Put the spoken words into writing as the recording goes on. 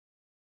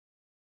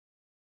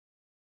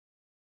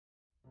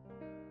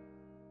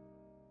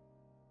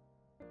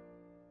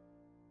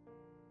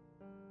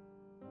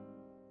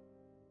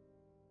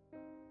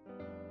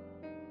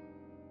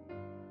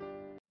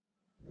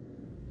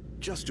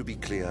Just to be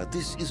clear,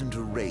 this isn't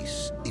a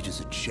race, it is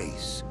a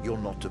chase. You're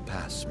not to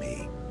pass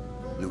me.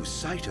 Lose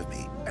sight of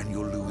me, and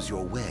you'll lose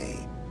your way.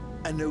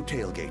 And no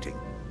tailgating.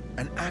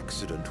 An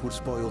accident would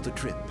spoil the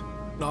trip.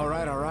 All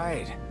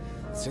right.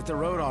 Let's hit the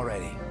road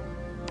already.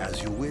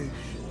 As you wish.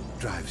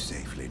 Drive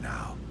safely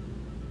now.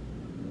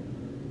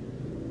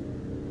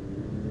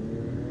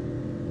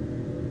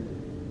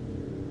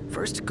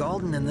 First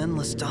Galden and then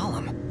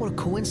Lestalem. What a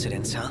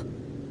coincidence, huh?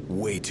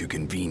 Way too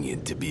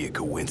convenient to be a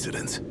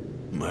coincidence.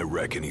 I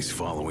reckon he's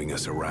following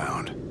us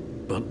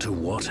around. But to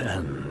what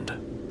end?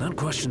 That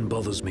question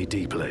bothers me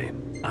deeply,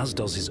 as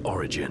does his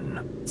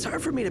origin. It's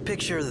hard for me to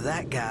picture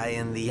that guy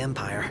in the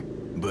Empire.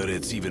 But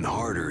it's even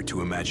harder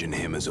to imagine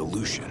him as a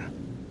Lucian.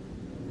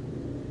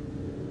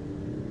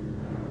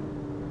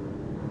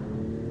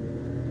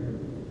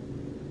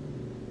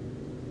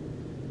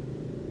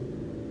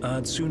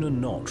 I'd sooner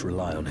not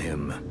rely on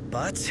him.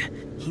 But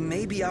he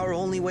may be our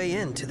only way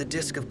in to the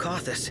Disk of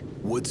Kothis.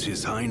 What's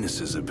His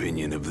Highness's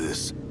opinion of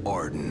this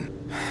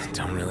Arden?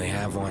 Don't really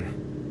have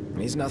one.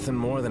 He's nothing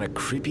more than a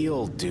creepy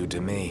old dude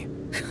to me.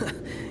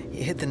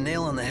 You hit the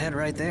nail on the head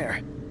right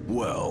there.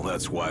 Well,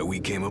 that's why we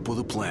came up with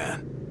a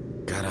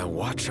plan. Gotta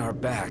watch our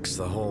backs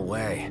the whole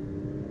way.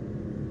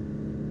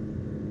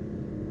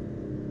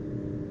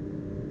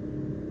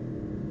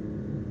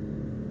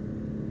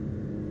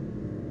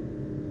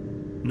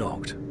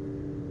 Knocked.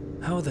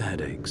 How are the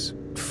headaches?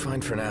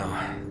 Fine for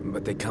now,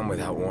 but they come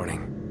without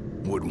warning.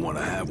 Wouldn't want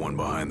to have one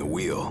behind the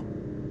wheel.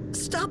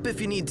 Stop if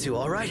you need to,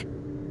 all right?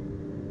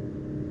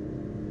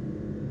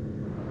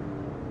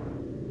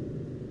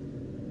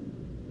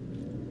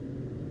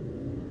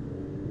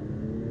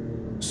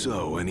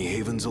 So, any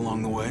havens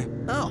along the way?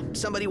 Oh,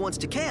 somebody wants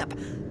to camp.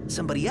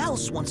 Somebody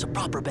else wants a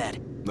proper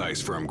bed.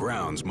 Nice firm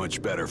ground's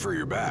much better for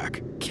your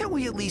back. Can't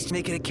we at least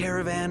make it a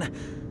caravan?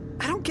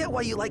 I don't get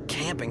why you like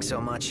camping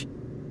so much.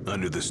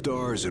 Under the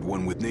stars, at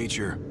one with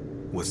nature.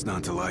 What's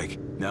not to like?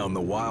 Now in the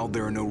wild,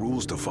 there are no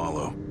rules to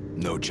follow.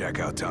 No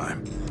checkout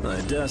time.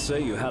 I dare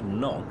say you had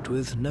knocked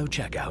with no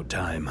checkout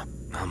time.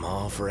 I'm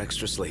all for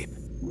extra sleep.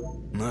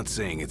 Not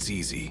saying it's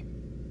easy,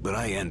 but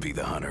I envy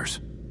the hunters.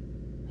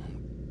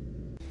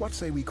 What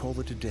say we call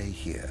it a day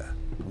here?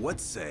 What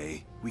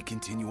say we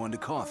continue on to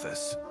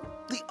Kothis?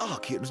 The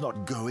Archean's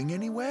not going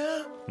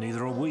anywhere?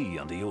 Neither are we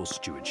under your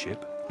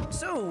stewardship.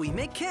 So we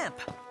make camp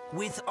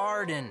with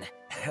Arden.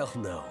 Hell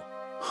no.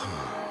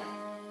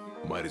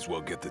 Might as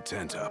well get the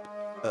tent up.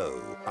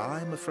 Oh,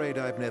 I'm afraid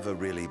I've never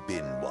really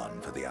been one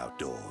for the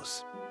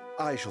outdoors.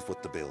 I shall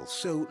foot the bill,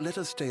 so let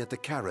us stay at the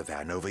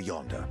caravan over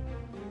yonder.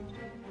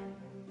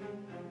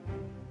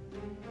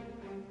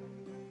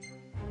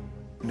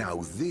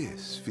 Now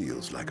this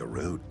feels like a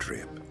road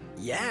trip.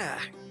 Yeah,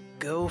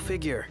 go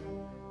figure.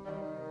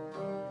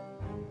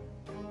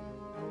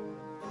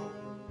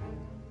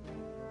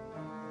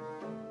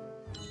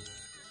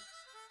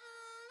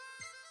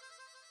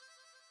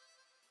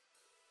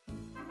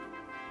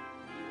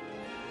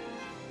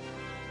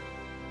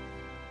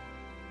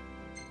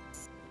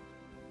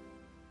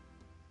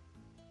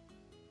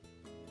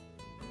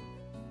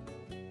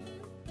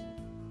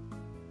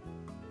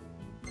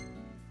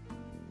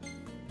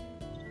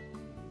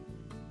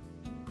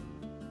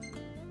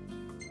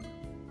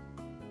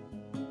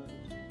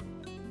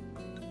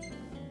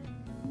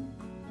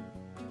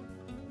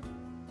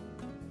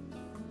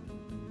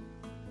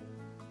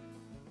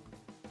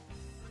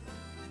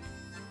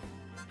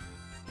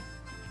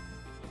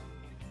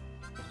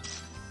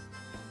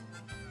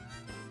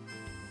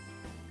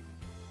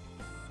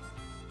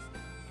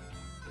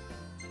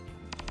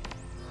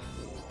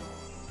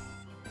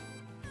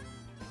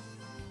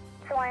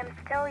 So I am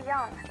still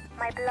young.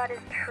 My blood is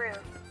true.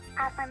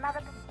 As my mother...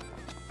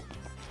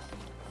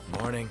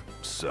 Morning.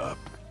 Sup?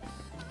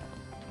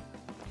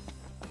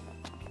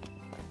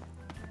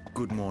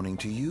 Good morning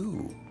to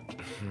you.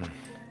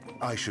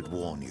 I should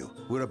warn you,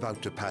 we're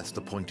about to pass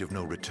the point of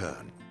no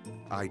return.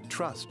 I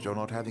trust you're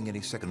not having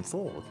any second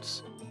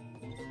thoughts.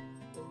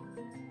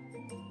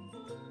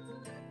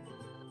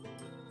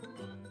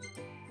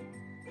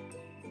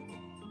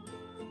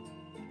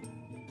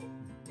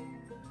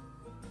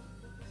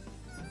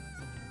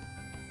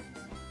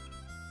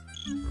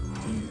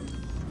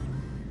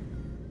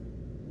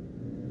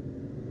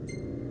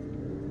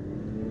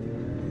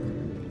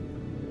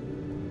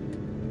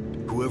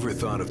 Whoever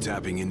thought of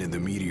tapping into the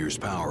meteor's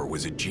power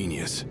was a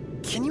genius.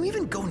 Can you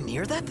even go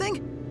near that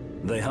thing?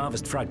 They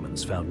harvest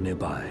fragments found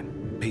nearby.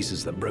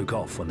 Pieces that broke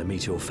off when the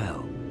meteor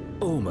fell.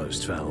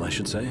 Almost fell, I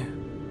should say.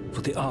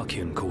 For the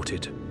Archean caught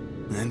it.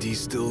 And he's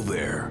still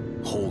there,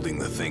 holding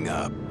the thing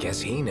up.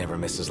 Guess he never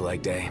misses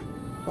leg day.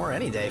 Or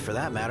any day, for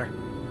that matter.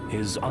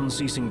 His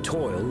unceasing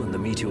toil and the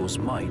meteor's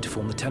might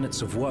form the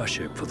tenets of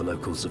worship for the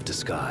locals of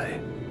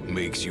Disguise.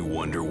 Makes you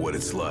wonder what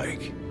it's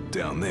like,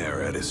 down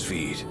there at his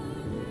feet.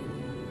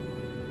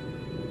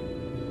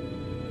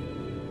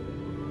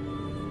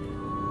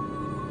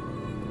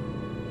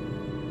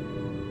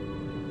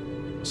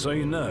 So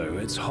you know,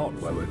 it's hot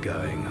where we're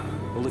going.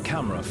 Will the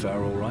camera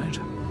fare all right?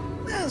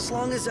 As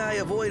long as I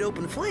avoid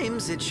open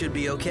flames, it should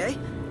be okay.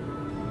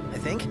 I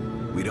think.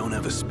 We don't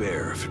have a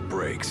spare if it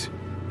breaks.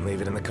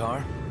 Leave it in the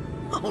car?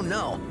 Oh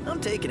no, I'm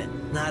taking it.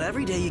 Not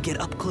every day you get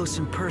up close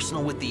and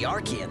personal with the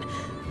Archean.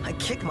 I'd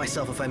kick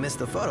myself if I missed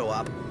the photo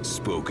op.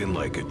 Spoken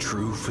like a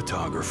true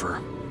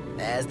photographer.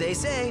 As they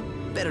say,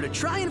 better to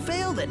try and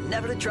fail than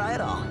never to try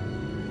at all.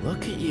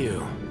 Look at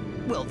you.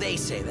 Well, they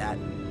say that.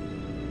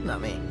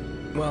 Not me.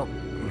 Well,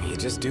 you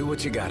just do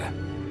what you gotta.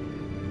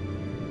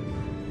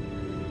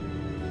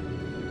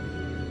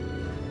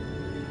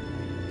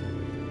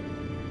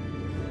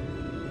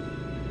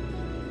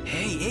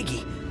 Hey,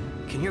 Iggy,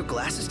 can your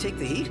glasses take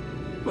the heat?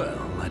 Well,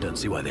 I don't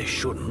see why they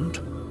shouldn't.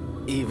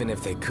 Even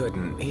if they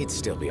couldn't, he'd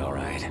still be all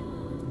right.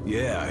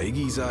 Yeah,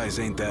 Iggy's eyes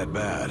ain't that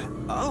bad.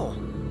 Oh,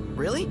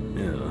 really?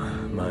 Yeah,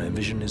 my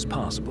vision is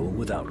passable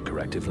without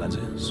corrective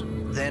lenses.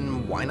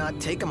 Then why not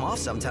take them off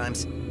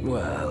sometimes?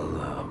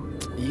 Well,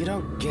 You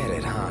don't get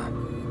it, huh?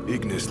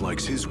 Ignis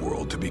likes his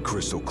world to be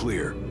crystal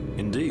clear.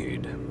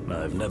 indeed.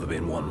 I've never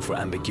been one for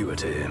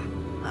ambiguity.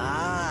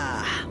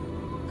 Ah,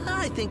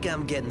 I think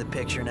I'm getting the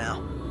picture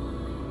now.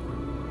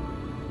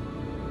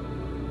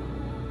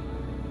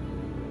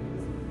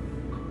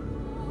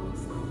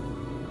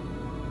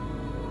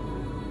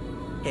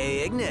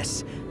 Hey,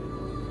 Ignis.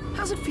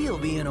 How's it feel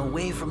being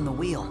away from the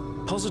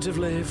wheel?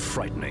 Positively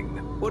frightening.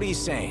 What are you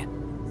saying?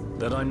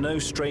 That I'm no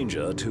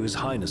stranger to His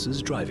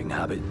Highness's driving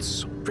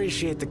habits.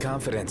 Appreciate the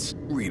confidence.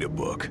 Read a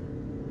book.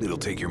 It'll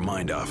take your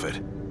mind off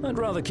it. I'd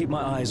rather keep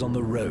my eyes on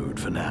the road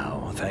for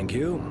now, thank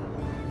you.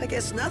 I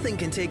guess nothing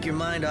can take your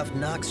mind off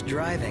Nox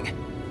driving.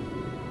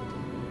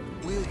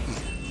 We're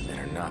here.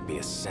 Better not be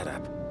a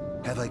setup.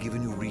 Have I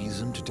given you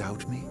reason to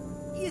doubt me?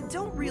 You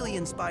don't really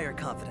inspire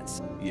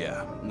confidence.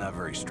 Yeah, not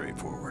very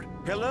straightforward.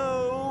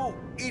 Hello?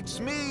 It's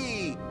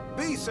me!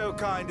 Be so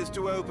kind as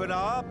to open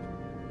up.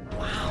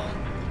 Wow,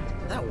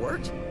 that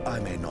worked? I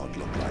may not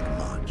look like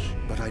much,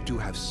 but I do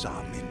have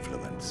some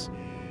influence.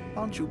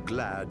 Aren't you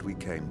glad we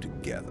came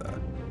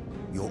together?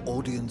 Your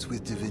audience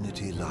with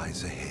divinity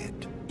lies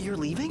ahead. You're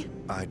leaving?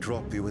 I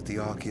drop you at the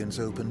Archean's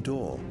open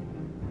door,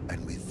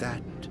 and with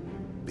that,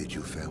 bid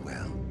you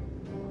farewell.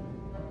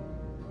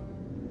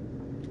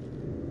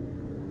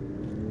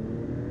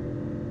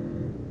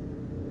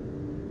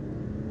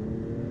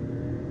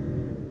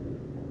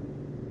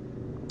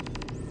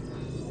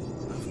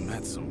 I've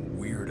met some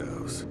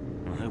weirdos.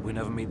 I hope we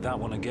never meet that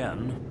one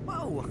again.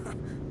 Whoa,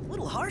 a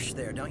little harsh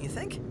there, don't you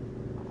think?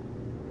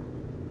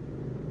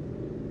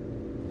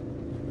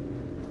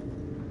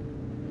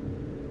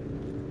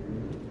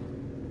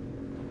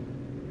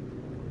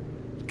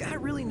 Guy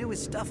really knew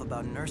his stuff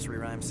about nursery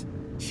rhymes.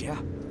 Yeah,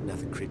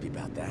 nothing creepy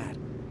about that.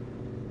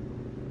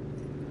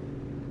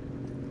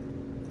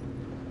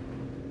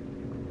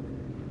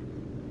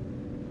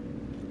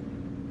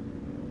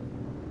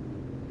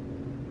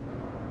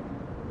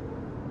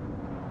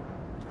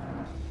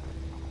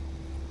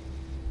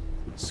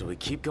 So we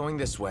keep going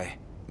this way.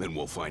 Then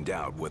we'll find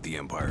out what the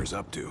Empire's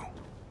up to.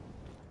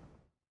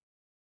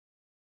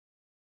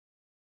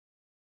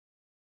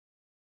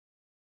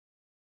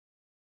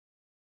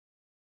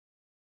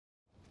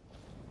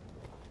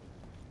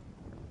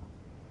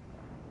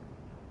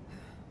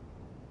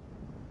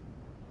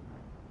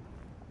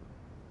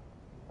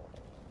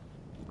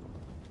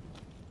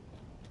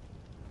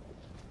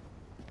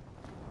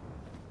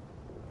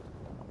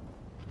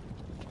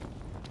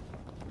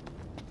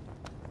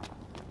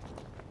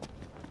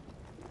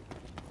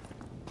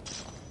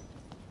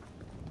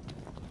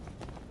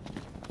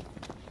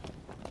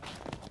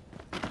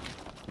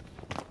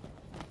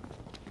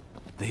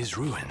 These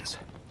ruins.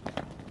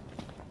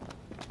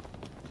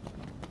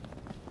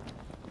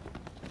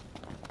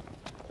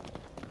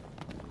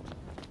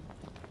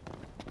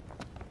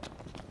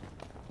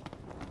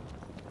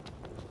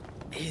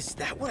 Is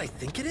that what I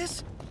think it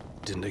is?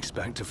 Didn't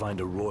expect to find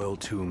a royal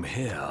tomb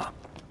here.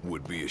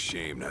 Would be a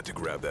shame not to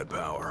grab that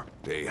power.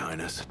 Hey,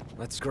 Highness.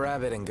 Let's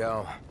grab it and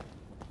go.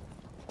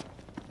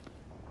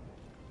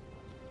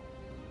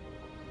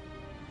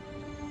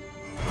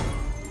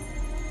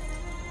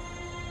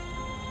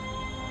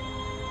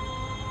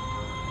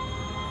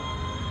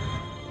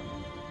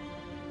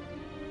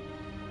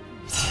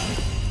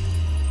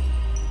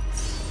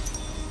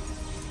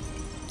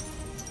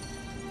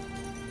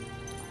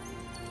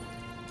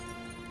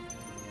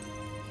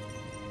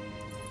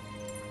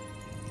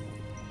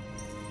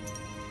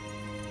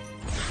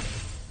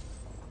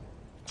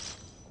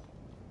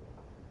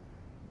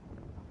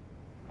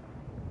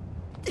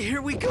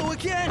 Here we go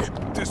again!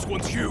 This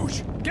one's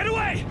huge. Get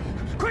away!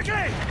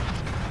 Quickly!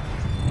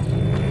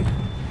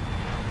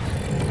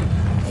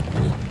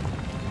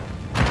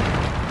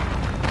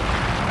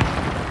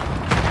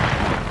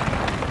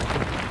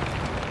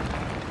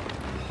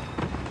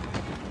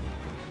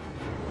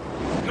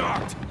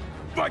 Knocked!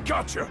 I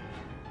gotcha!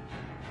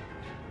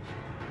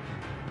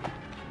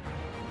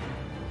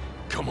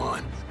 Come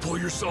on, pull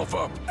yourself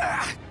up.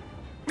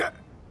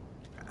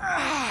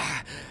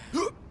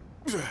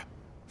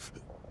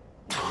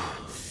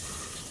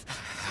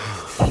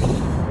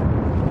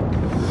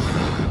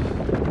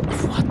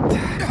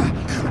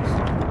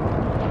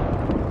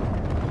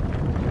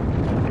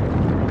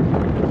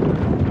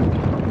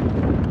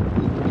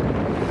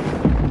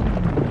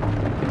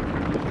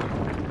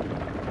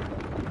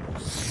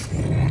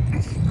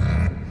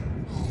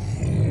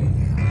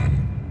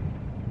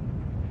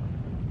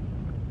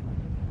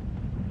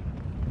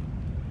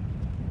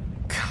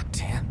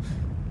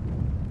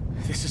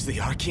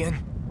 Archean?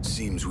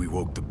 Seems we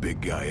woke the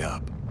big guy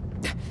up.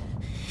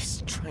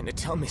 He's trying to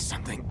tell me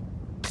something.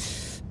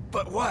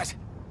 But what?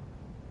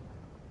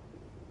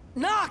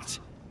 Noct!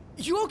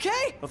 You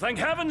okay? Well, thank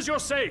heavens you're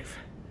safe.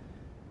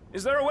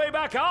 Is there a way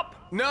back up?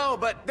 No,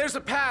 but there's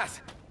a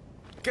path.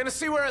 Gonna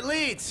see where it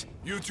leads.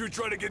 You two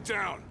try to get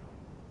down.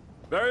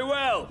 Very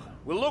well.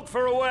 We'll look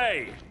for a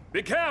way.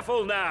 Be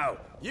careful now.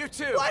 You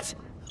too. What?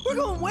 We're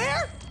going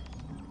where?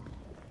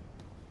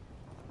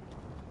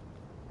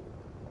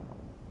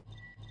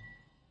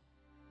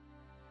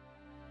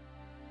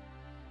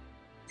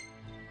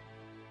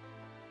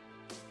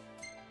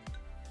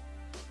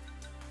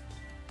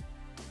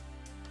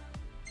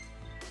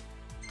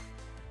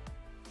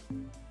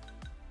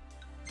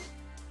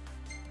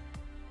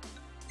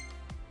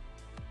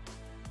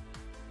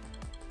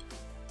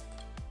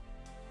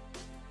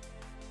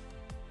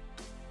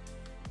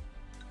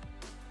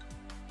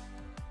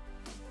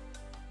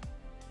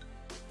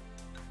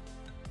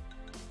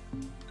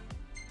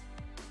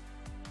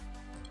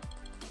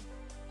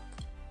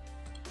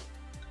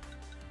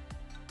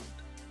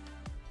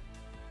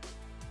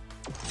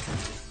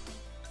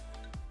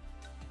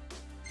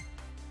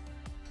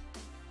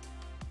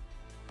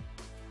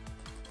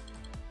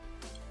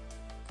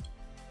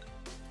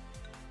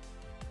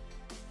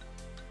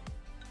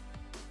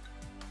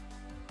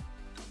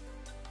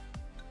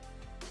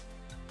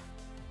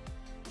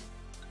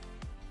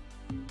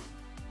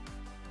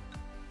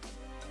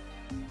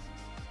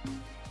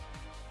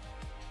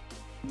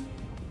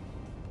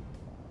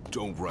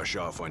 Don't rush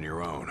off on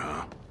your own,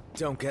 huh?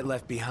 Don't get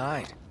left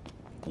behind.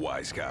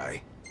 Wise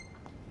guy.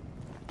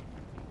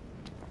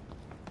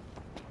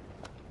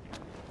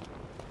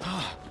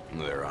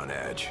 They're on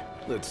edge.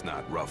 Let's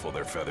not ruffle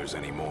their feathers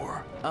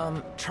anymore.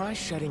 Try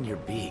shutting your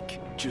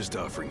beak. Just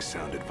offering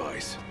sound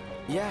advice.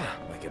 Yeah,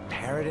 like a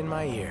parrot in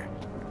my ear.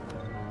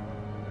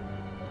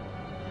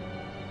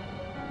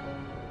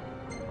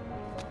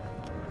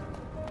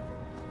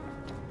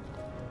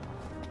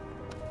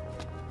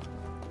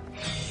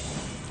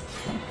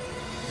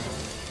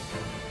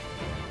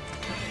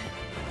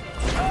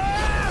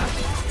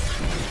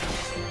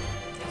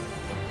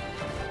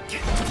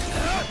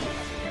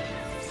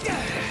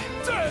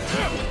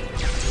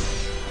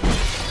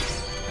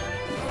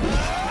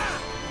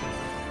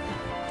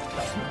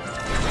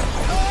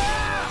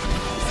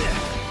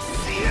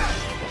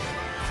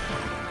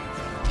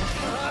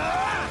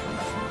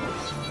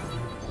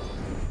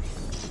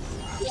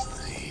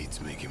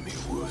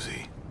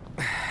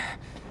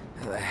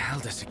 The hell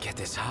does it get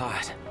this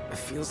hot? It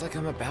feels like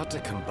I'm about to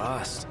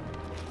combust.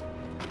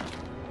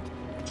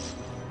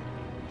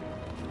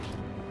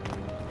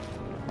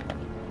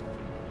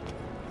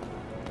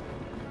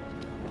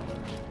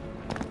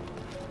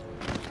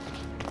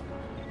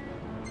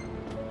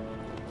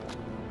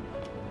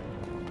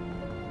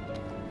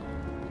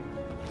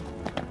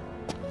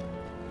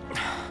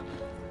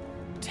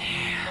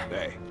 Damn.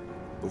 Hey,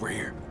 over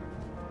here.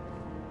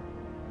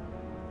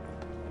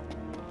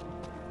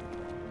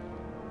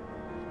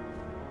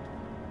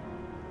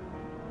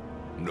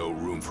 No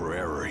room for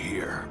error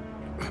here.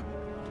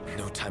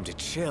 No time to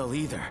chill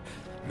either.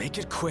 Make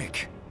it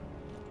quick.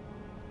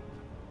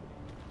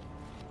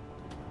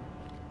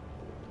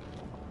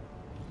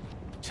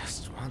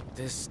 Just want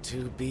this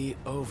to be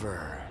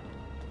over.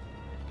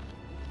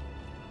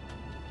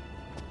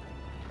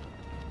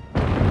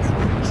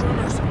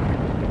 Tremors!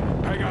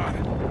 Hang on.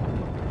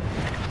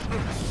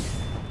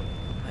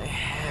 My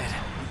head.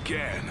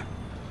 Again.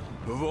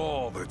 Of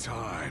all the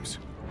times.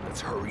 Let's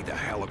hurry the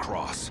hell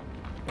across.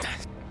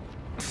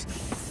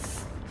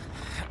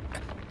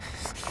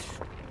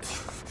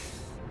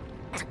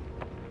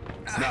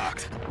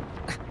 Knocked.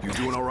 You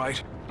doing all right?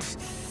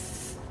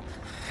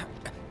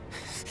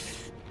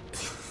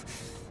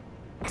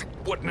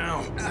 What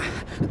now?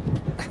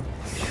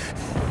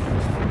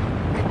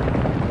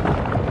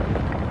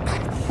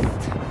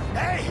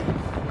 Hey!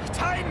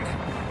 Titan!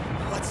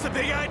 What's the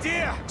big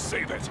idea?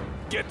 Save it.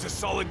 Get to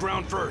solid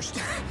ground first.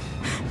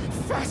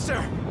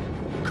 Faster!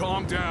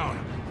 Calm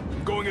down.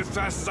 I'm going as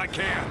fast as I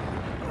can.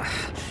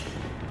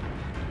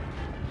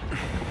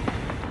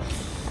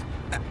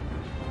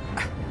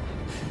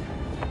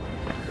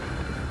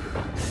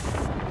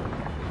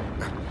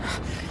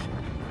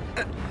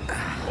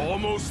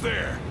 Almost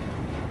there.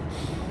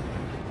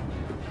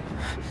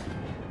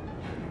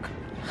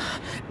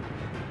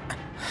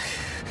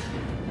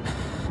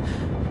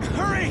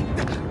 Hurry!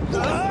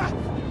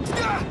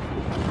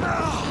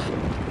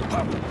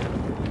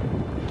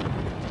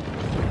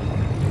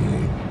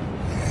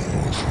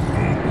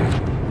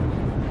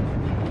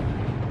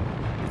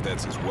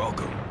 That's his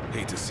welcome.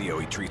 Hate to see how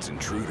he treats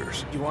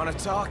intruders. You want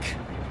to talk?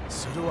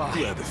 So do I.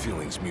 Glad the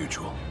feeling's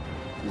mutual.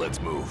 Let's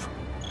move.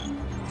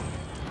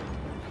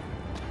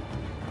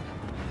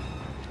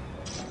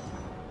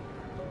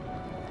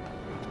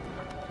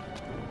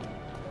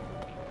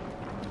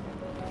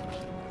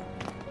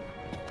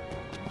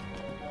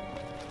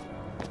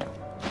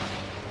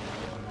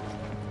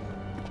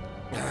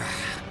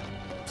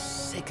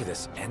 Sick of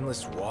this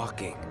endless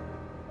walking.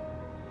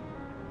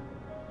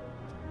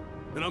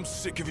 and I'm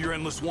sick of your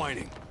endless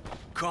whining.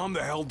 Calm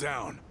the hell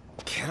down.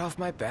 Get off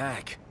my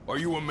back. Are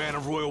you a man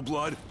of royal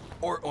blood,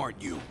 or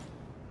aren't you?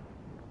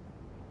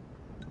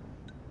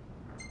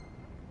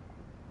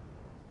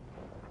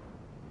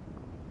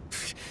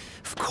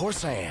 Of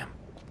course I am.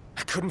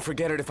 I couldn't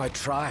forget it if I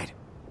tried.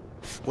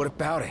 What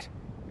about it?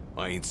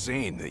 I ain't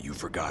saying that you've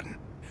forgotten,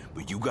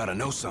 but you gotta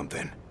know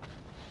something.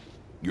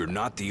 You're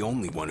not the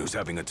only one who's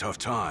having a tough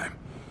time.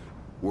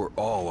 We're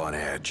all on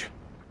edge.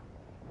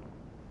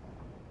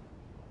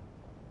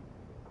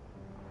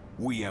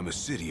 We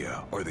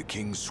Amicitia are the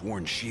King's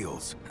sworn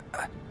shields.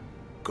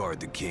 Guard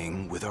the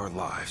King with our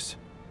lives.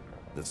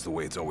 That's the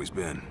way it's always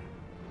been.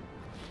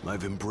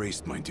 I've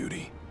embraced my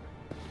duty,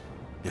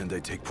 and I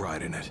take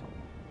pride in it.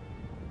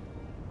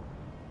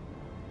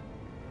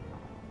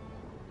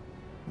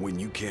 When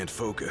you can't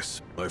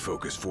focus, I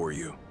focus for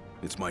you.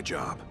 It's my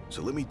job,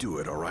 so let me do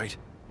it, all right?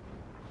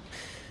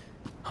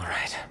 All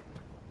right.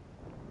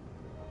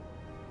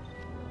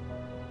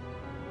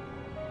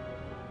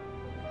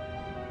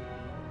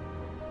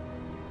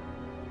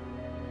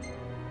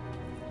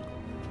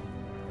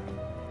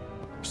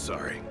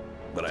 Sorry,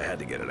 but I had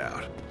to get it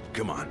out.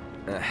 Come on.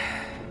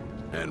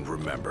 And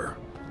remember,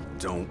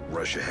 don't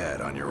rush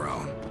ahead on your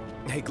own.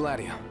 Hey,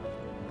 Gladio.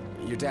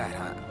 Your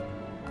dad,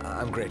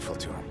 I'm grateful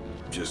to him.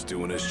 Just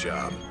doing his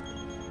job.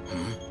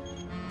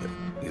 But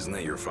isn't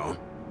that your phone?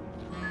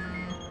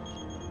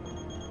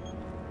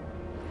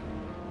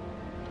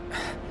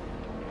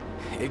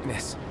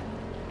 Ignis.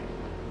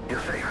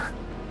 You're safe.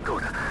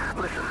 Good.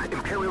 Listen,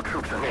 Imperial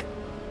troops are...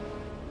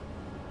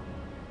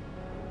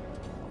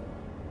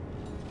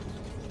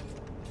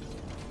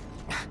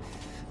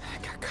 I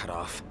got cut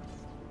off.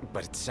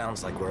 But it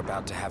sounds like we're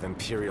about to have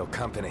Imperial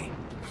company.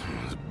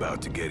 It's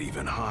about to get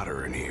even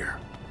hotter in here.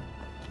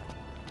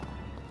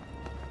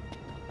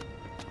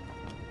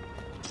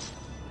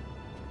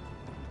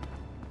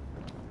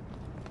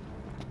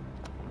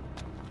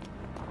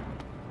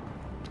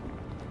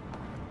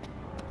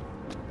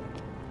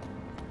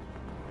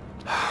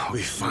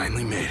 We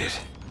finally made it.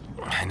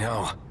 I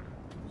know.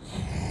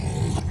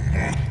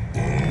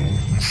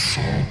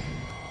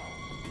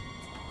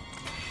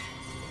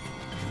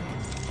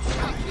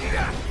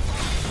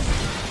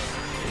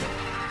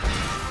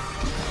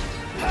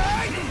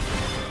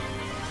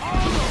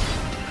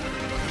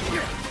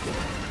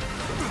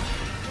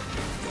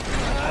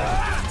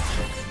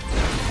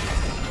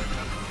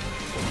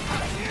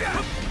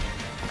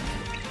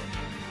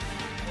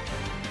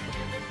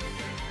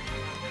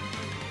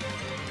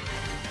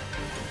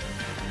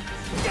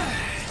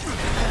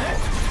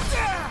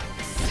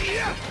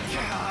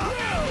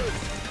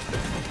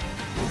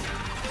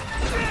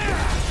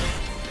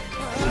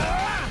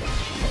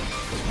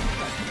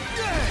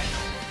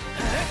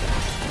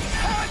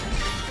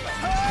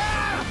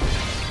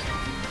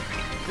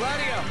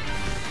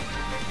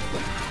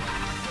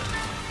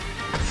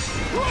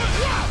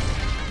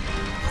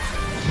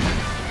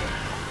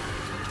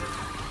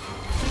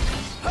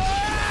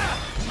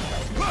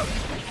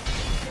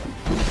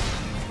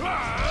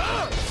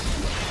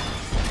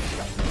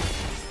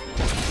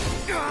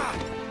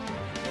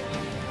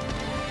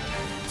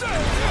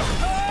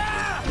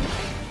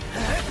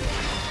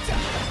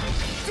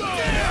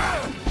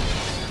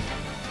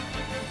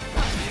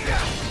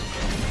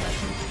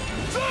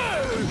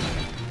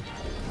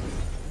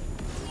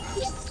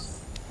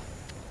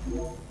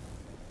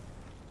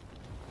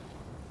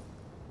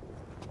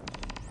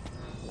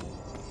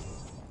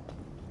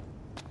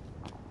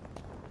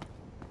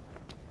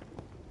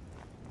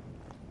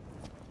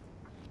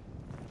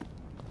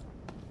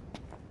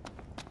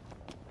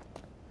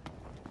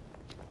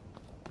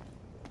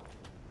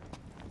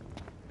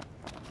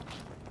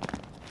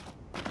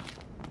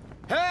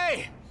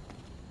 Hey!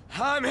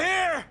 I'm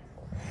here!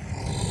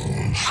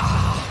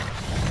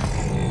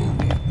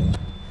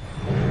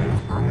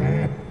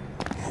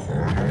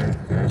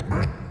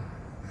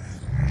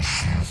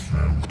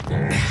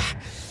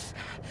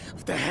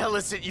 What the hell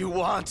is it you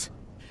want?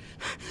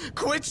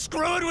 Quit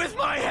screwing with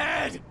my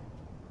head!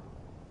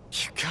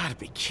 You gotta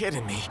be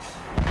kidding me.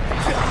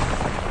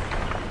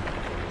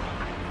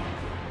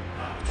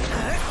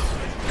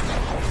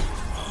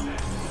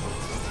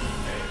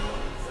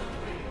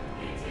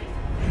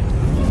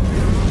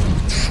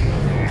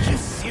 You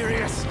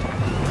serious?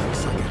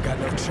 Looks like I've got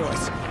no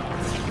choice.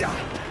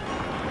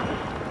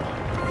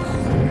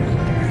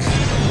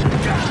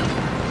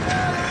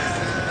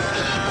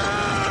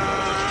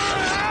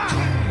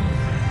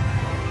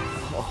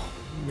 Oh,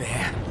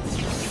 man.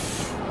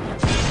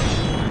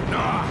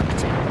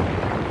 Knocked!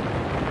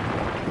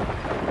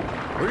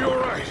 Are you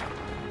alright?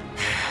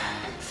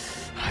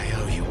 I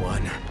owe you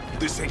one.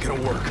 This ain't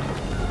gonna work.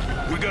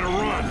 We gotta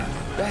run!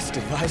 Best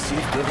advice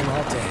you've given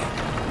all day.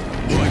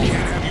 Well, I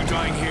can't have you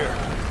dying here.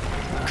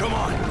 Come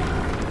on!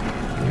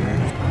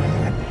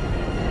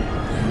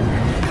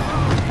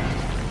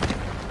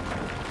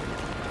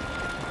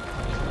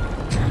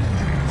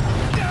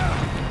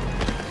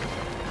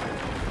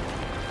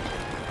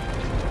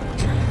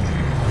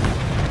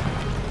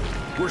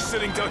 We're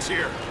sitting ducks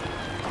here.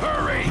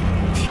 Hurry!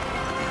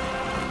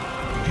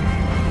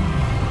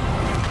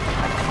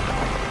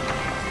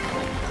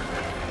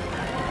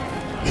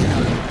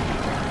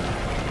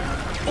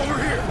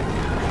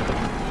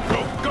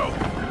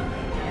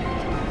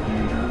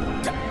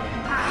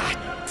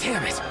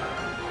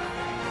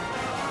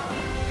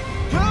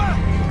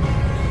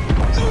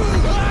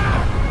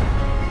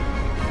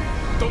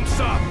 Don't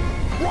stop!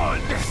 Run!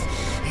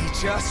 He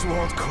just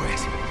won't quit.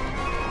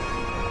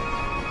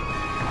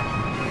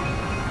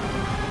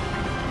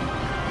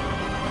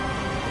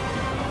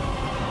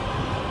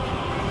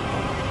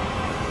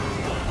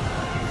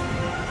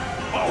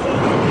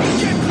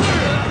 Get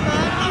clear!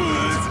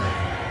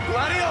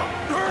 Gladio!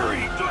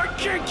 Hurry! I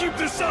can't keep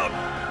this up!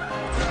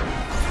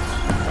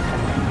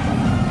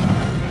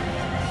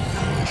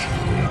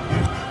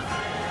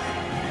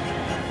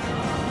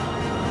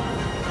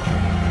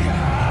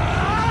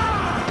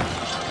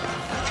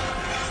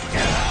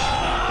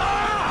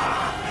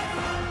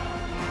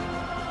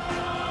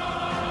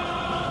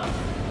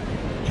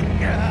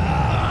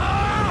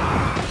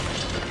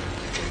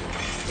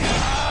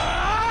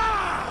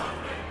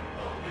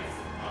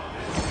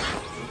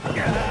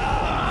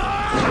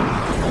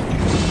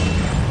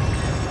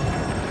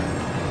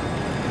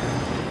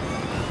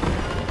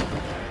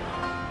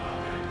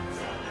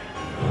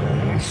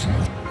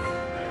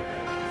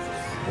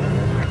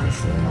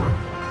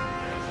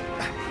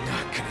 I'm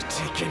not gonna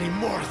take any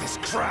more of this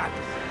crap!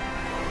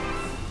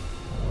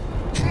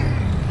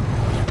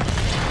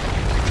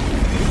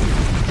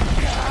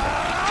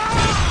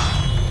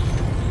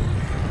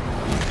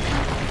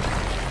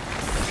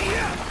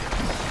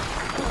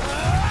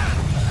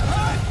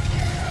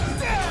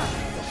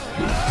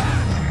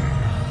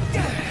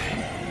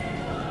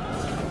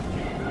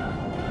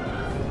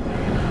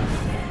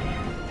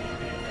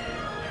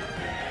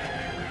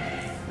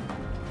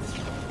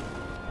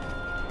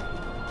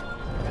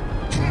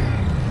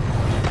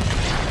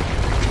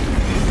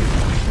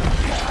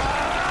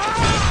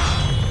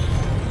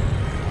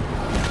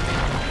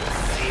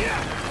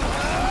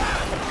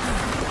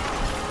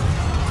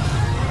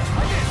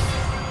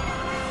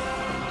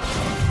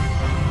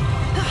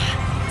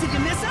 Did you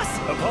miss us?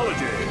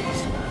 Apologies.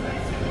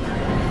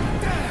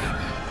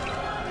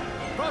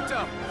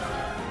 Prompto!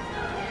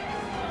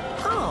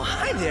 Oh,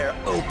 hi there,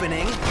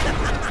 opening.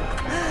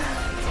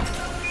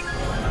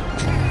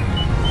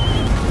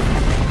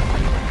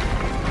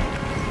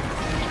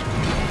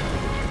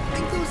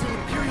 Think those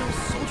Imperial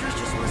soldiers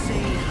just want to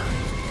say...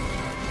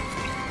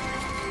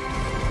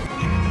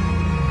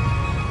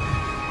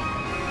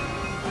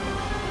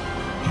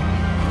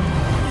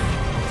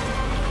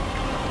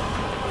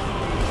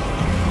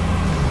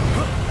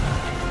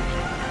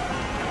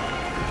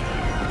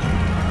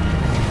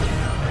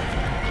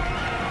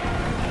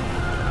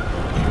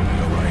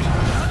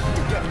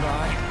 Getting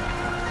by.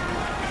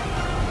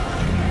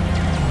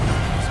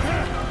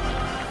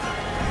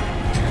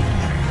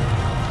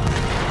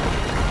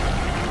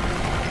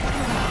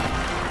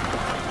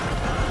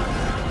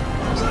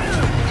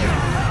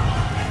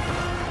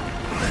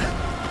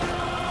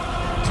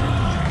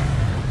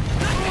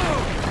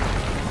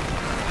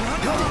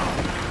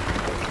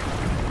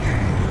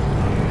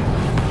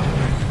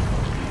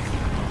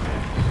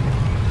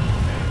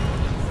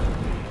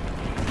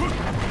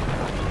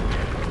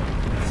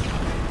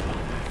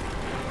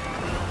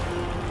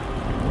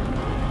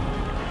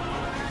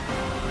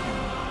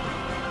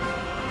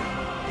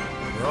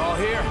 We're all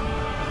here.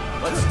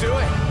 Let's do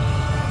it.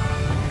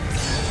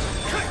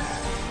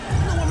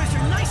 No, Mr.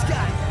 Nice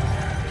Guy.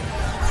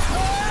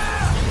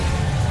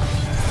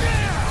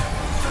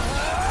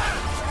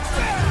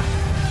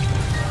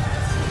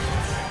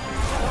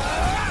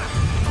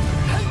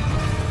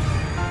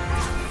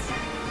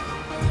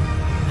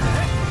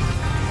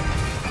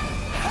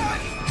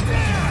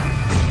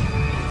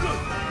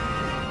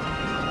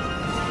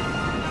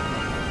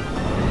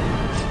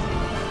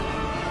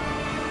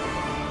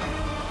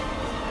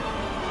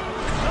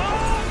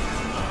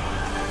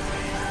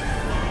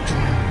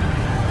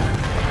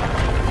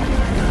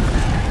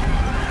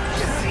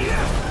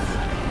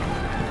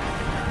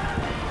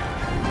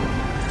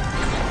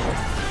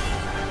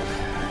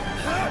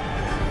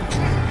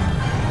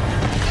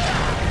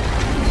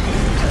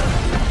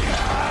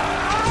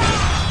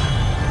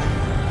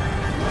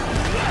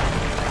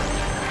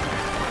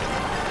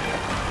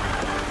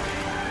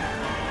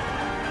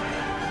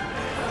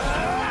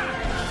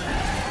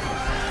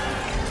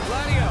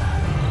 Gladio!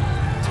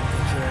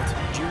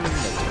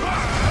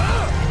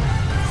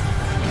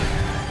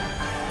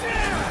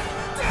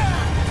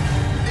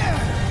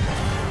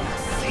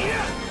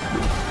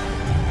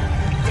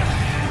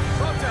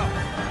 Prompto!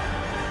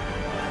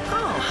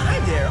 Oh, hi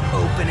there,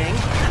 opening.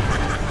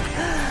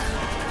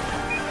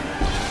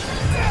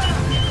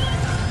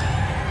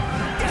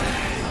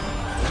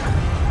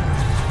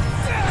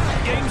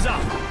 Game's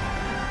up.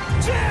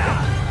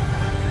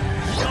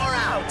 You're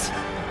out.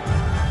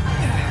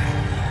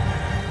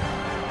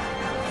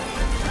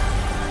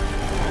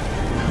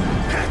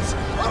 It's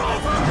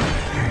over!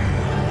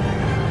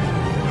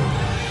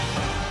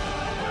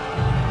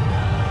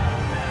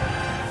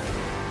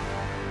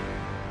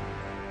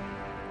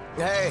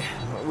 Hey,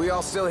 we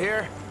all still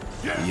here?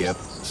 Yep,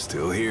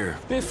 still here.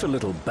 If a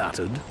little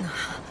battered.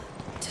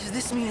 Does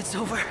this mean it's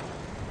over?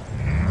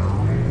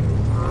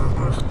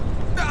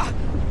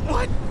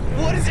 What?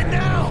 What is it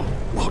now?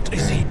 What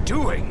is he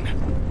doing?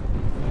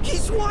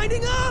 He's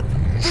winding up!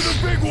 For the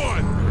big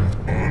one!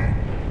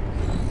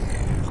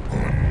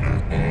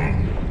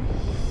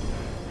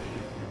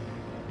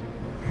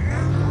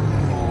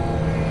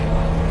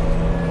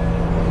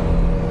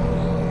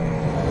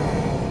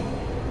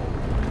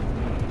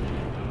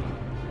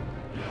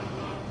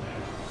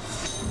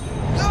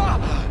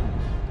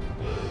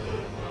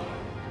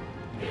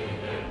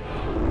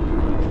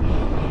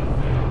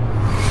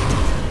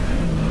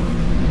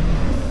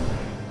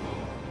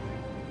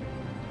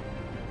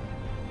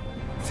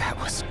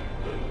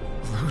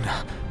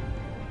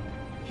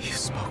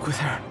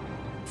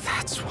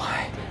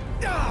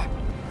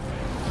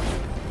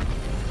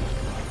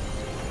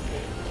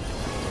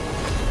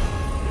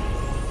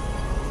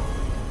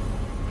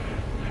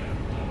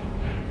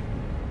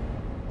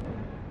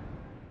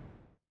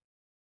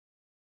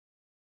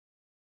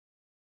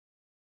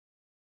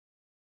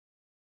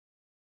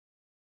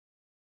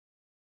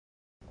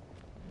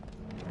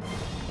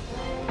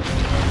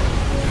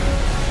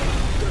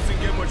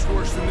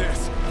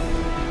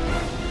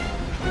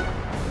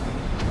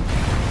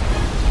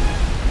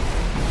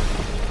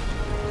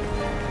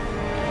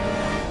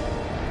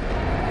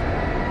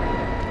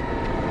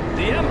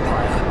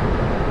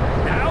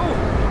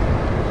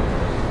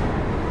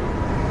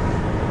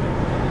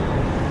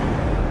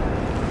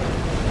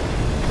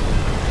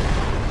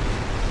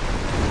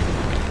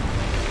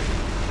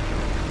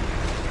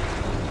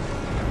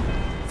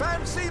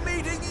 fancy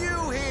meeting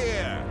you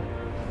here!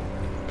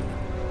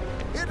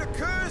 It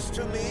occurs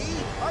to me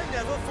I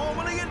never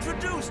formally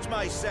introduced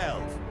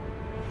myself.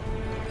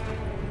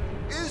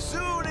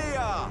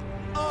 Izunia!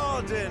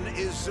 Arden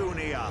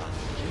Izunia!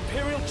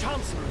 Imperial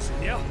Chancellor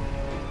Izunia.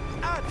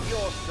 At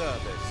your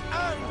service,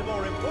 and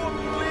more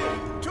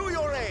importantly, to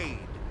your aid.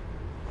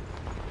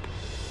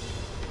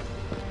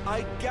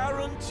 I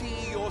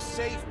guarantee your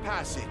safe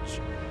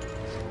passage.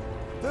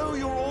 Though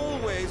you're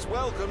always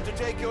welcome to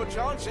take your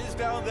chances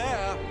down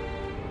there.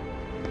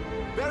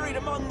 Buried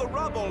among the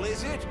rubble,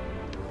 is it?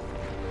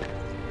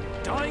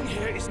 Dying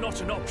here is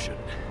not an option.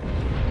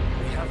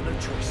 We have no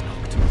choice,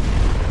 Noct.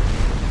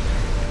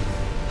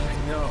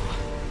 I know.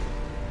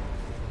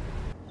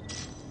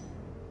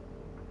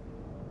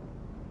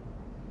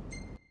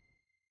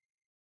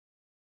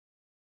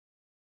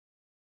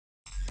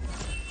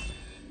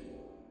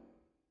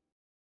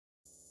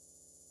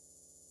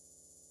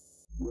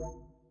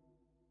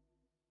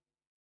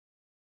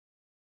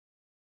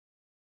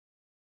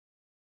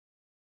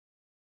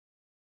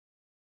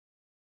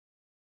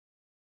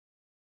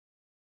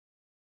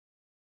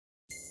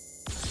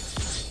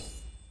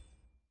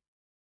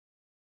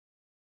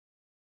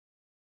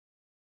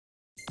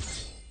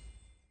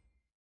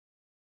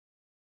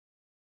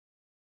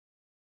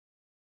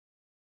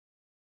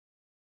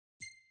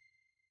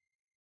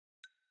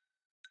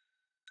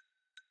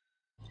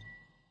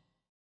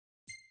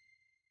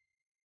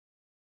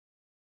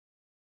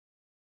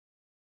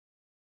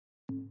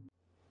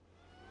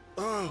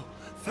 Oh,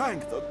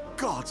 thank the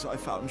gods I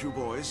found you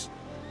boys.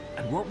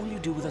 And what will you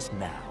do with us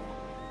now?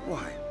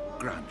 Why,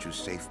 grant you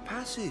safe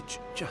passage,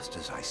 just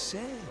as I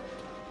said.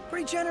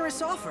 Pretty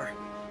generous offer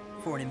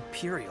for an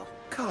Imperial.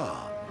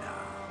 Calm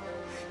now.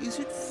 Is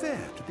it fair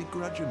to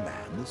begrudge a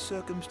man the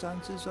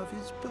circumstances of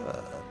his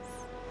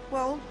birth?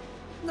 Well,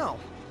 no.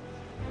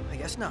 I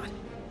guess not.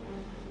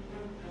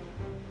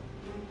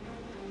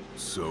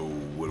 So,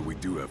 what do we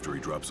do after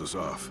he drops us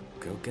off?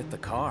 Go get the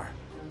car.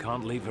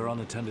 Can't leave her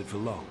unattended for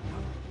long.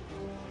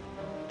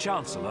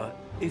 Chancellor,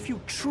 if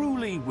you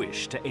truly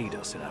wish to aid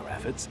us in our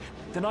efforts,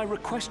 then I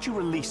request you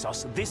release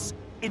us this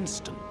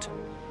instant.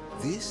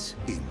 This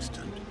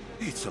instant?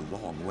 It's a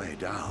long way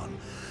down.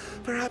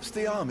 Perhaps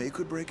the army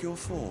could break your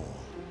fall.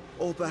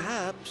 Or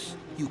perhaps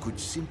you could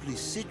simply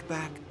sit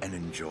back and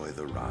enjoy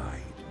the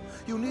ride.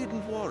 You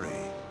needn't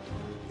worry.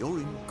 You're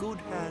in good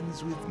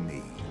hands with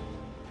me.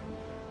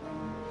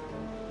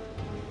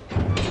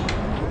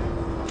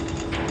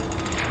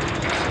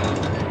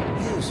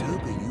 Here's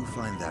hoping you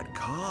find that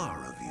car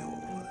of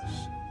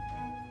yours.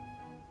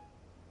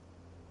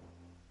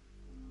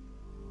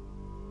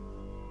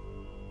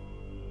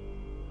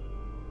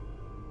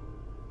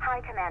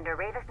 High Commander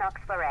Ravis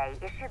Nox Fleury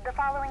issued the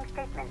following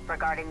statement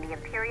regarding the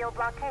Imperial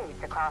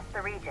blockades across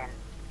the region.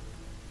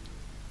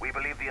 We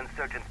believe the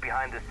insurgents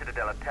behind the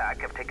Citadel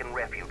attack have taken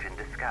refuge in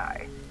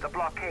Disguise. The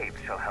blockades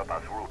shall help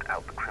us root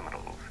out the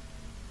criminals.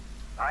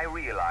 I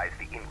realize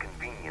the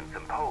inconvenience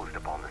imposed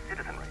upon the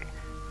citizenry,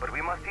 but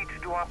we must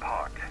each do our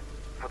part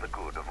for the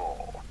good of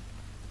all.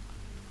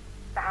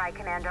 The High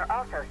Commander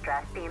also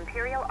stressed the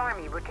Imperial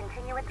Army would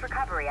continue its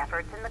recovery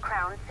efforts in the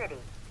Crown City.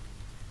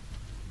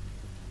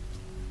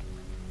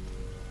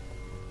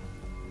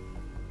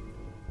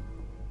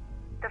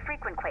 The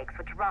frequent quakes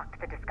which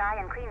rocked the Disguise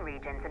and Clean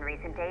regions in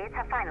recent days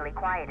have finally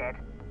quieted.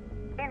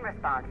 In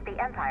response,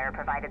 the Empire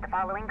provided the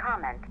following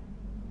comment.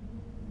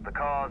 The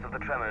cause of the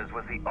tremors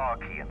was the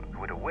Archean,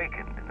 who had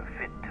awakened in a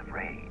fit of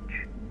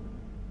rage.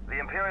 The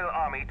Imperial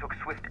Army took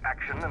swift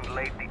action and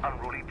laid the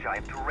unruly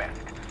giant to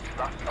rest,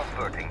 thus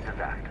averting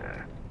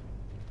disaster.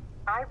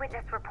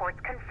 Eyewitness reports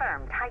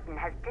confirm Titan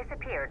has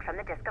disappeared from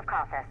the Disk of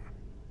Kothis.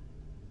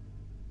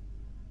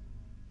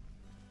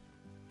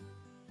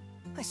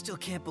 I still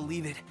can't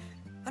believe it.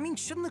 I mean,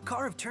 shouldn't the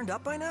car have turned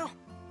up by now?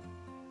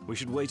 We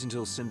should wait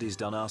until Cindy's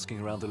done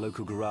asking around the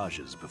local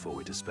garages before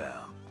we despair.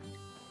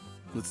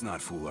 Let's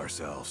not fool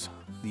ourselves.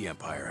 The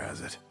Empire has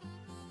it.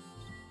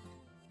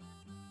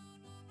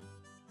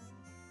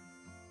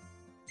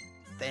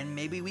 Then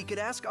maybe we could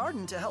ask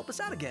Arden to help us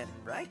out again,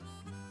 right?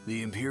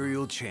 The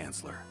Imperial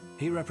Chancellor.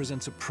 He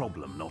represents a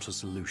problem, not a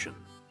solution.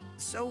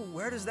 So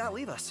where does that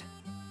leave us?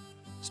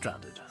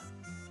 Stranded,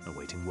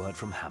 awaiting word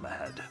from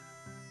Hammerhead.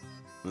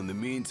 In the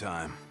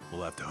meantime,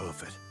 we'll have to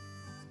hoof it.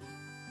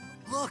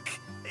 Look!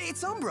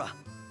 It's Umbra!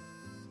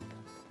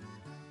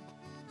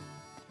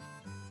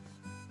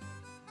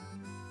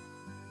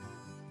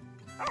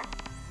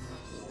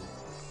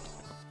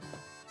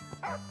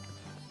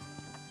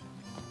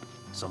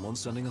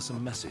 Someone's sending us a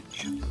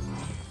message.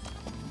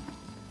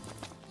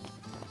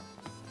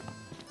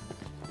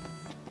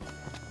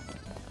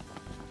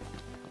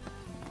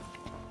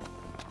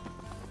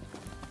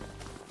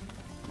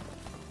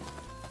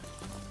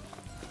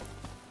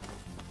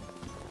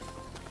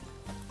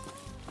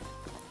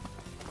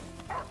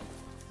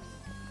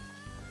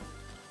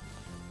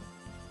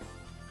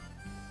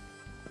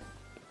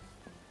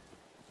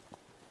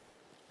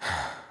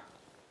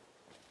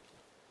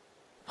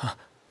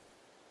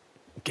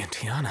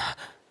 Gentiana.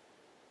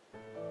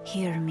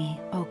 Hear me,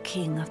 O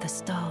King of the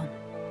Stone.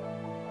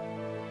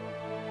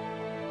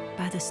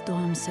 By the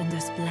storm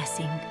sender's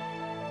blessing,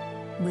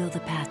 will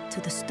the path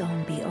to the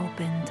stone be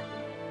opened?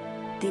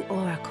 The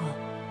oracle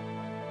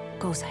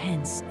goes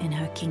hence in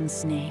her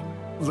king's name.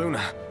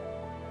 Luna.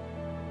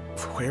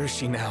 Where is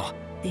she now?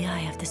 The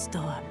eye of the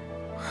storm.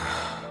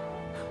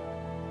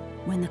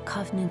 When the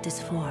covenant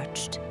is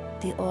forged,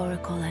 the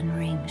oracle and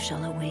ring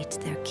shall await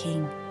their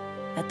king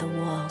at the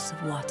walls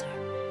of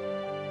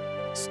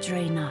water.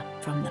 Stray not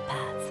from the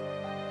path.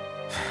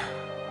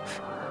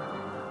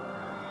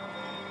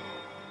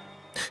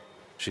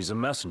 She's a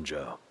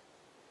messenger.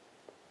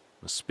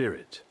 A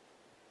spirit.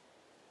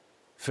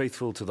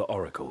 Faithful to the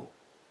oracle.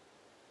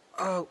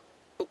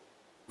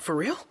 For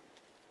real?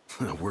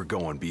 We're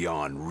going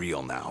beyond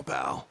real now,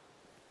 pal.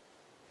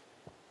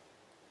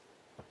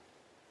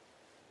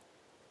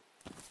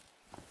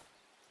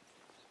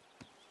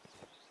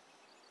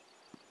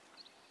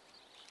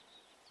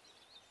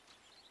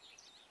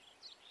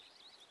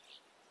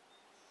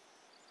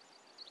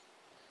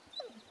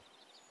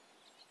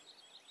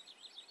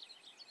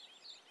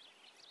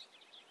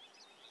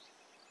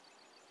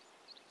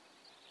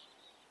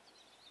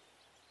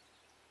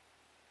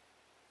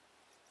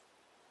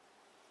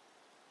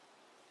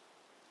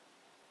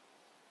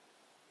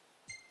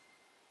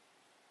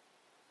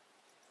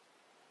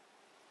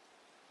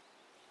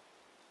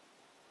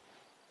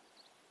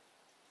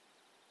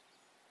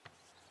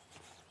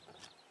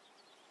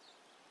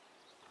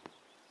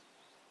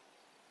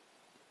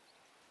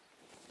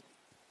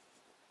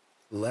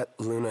 Let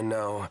Luna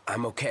know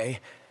I'm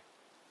okay,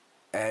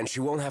 and she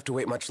won't have to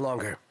wait much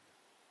longer.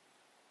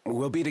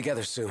 We'll be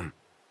together soon.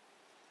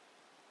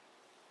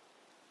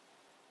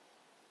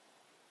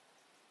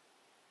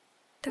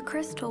 The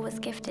crystal was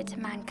gifted to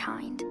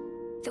mankind,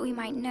 that we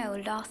might know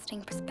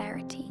lasting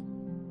prosperity.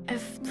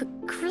 If the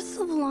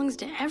crystal belongs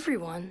to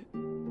everyone,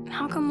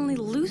 how come only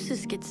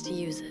Lucis gets to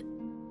use it?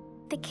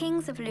 The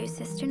kings of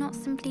Lucis do not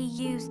simply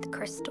use the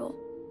crystal,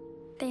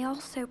 they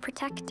also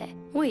protect it.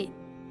 Wait,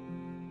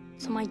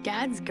 so my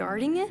dad's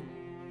guarding it?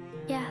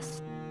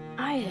 Yes.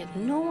 I had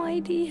no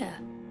idea.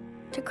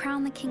 To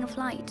crown the King of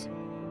Light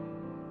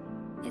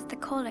is the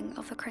calling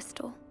of the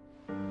crystal,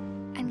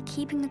 and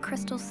keeping the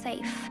crystal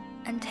safe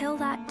until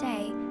that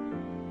day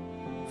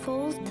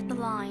falls to the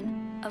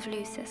line of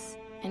Lucis.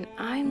 And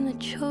I'm the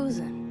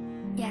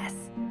chosen. Yes,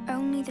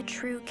 only the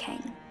true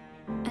king,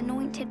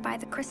 anointed by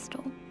the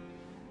crystal,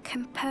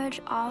 can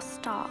purge our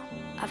star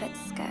of its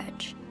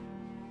scourge.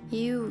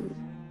 You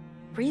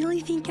really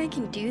think I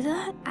can do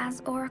that?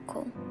 As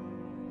Oracle,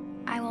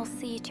 I will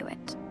see to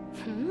it.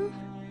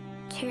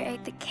 To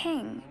aid the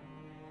king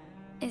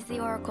is the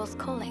Oracle's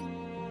calling.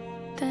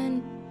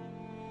 Then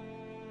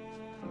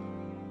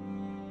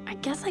I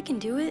guess I can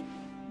do it.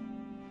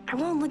 I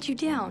won't let you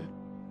down.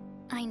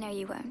 I know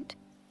you won't.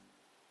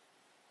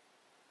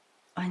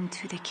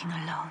 Unto the king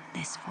alone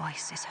this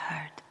voice is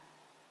heard.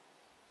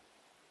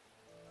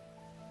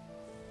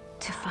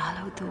 To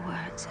follow the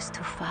words is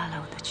to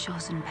follow the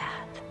chosen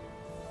path.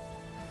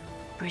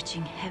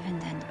 Bridging heaven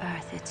and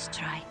earth it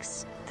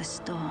strikes, the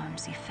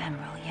storm's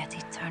ephemeral yet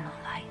eternal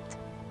light.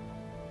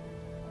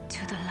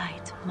 To the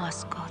light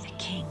must go the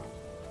king.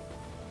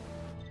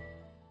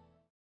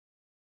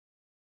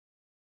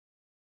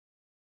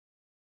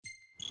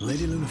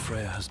 Lady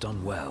Lunafreya has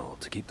done well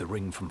to keep the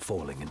ring from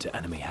falling into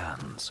enemy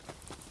hands.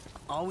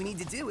 All we need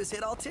to do is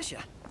hit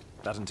Altissia.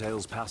 That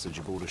entails passage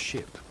aboard a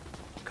ship.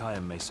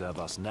 Kayam may serve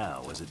us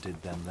now as it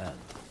did them then.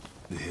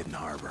 The hidden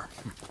harbor.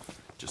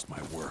 Just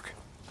my work.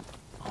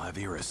 I'll have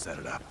Iris set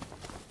it up.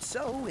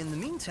 So, in the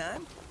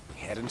meantime,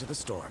 Head into the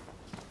storm.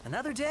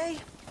 another day,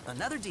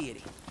 another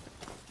deity.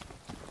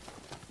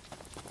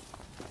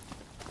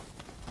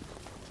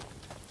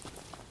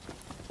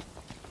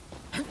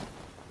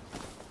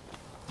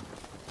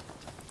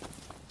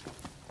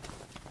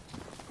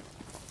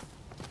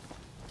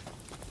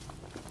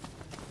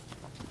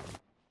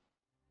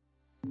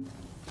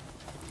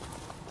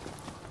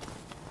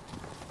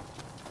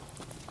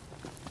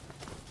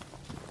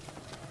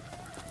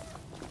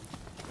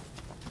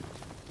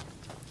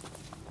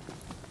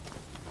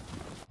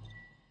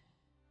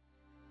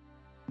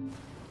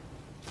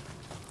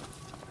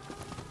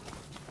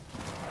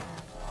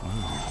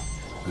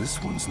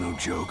 This one's no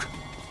joke.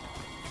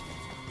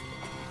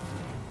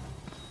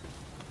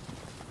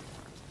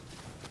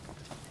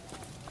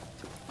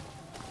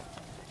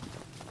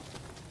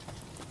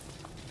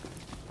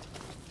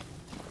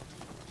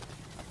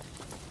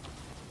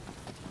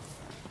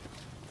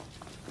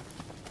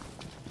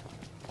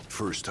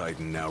 First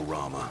Titan, now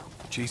Rama.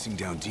 Chasing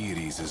down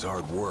deities is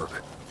hard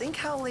work. Think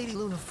how Lady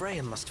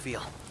Lunafreya must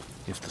feel.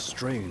 If the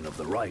strain of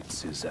the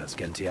rites is as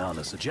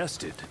Gentiana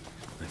suggested,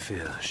 I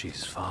fear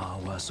she's far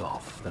worse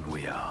off than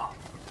we are.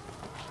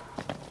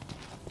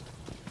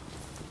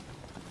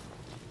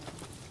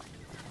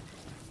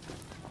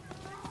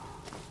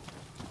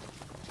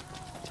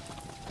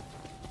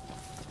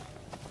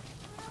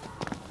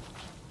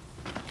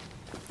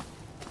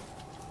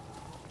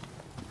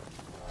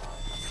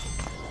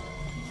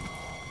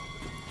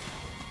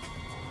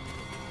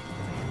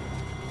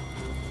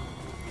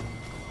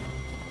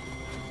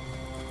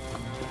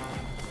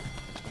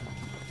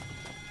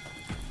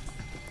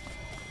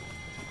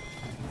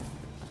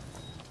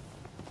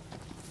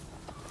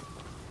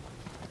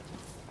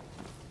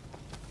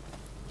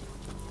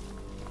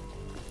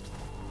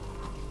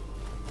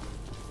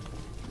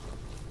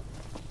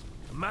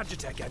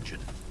 Magitech engine.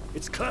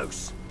 It's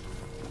close.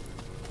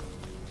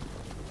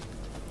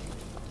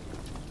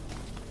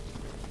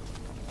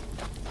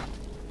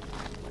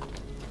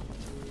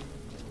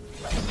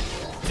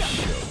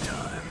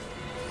 Showtime.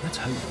 Let's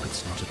hope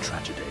it's not a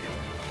tragedy.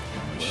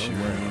 Sure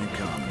ain't a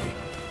comedy.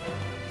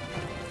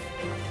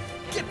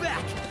 Get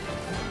back!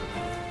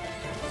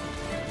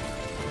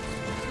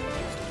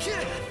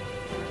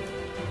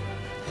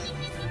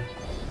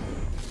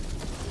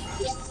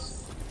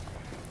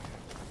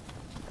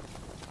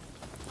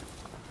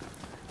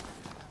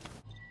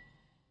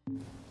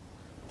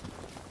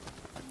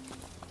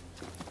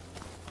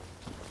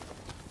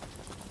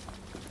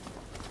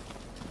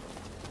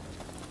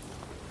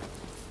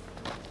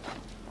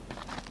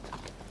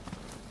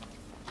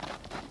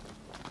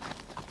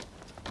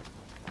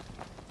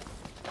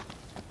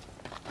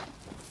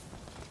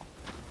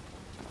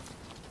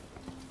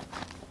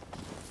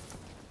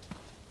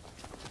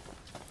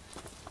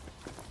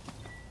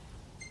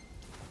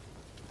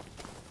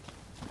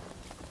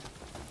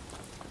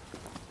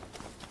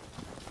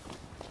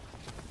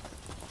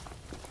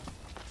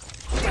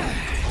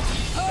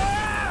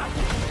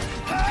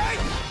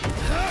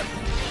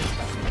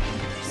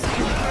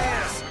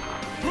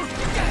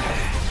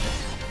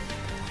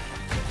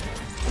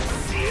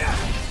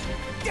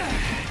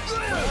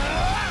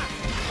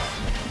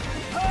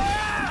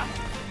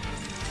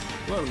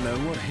 Won't know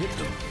what hit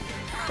them.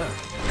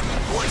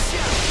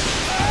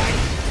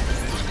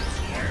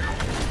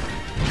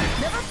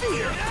 Never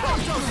fear!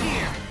 Prompto's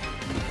here!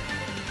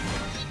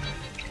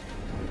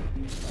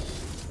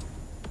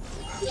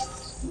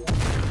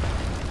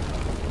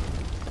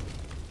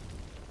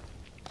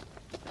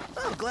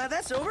 Oh, glad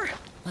that's over.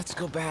 Let's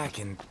go back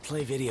and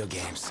play video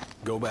games.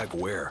 Go back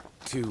where?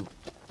 To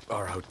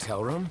our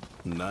hotel room?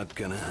 Not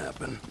gonna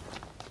happen.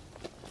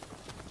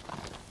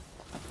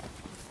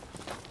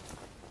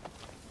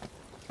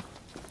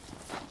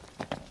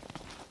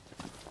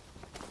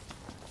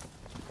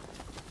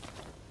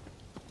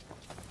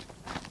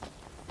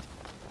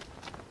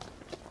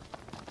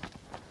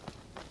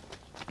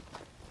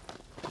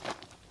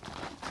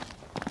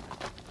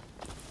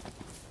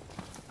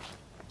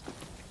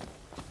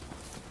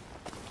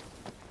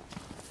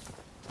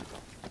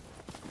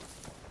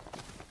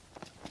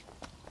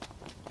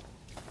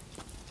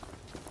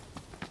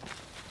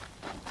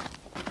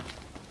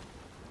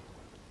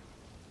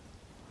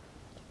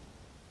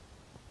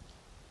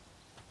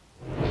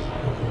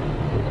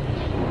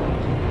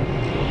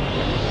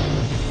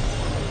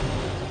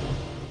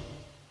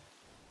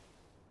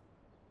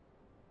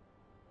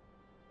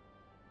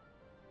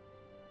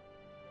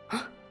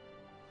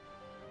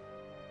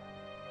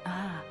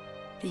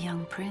 The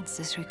young prince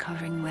is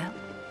recovering well.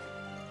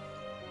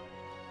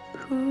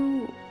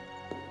 Who?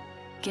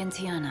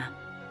 Gentiana,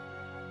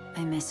 a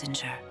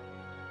messenger.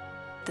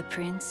 The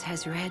prince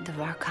has read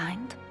of our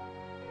kind.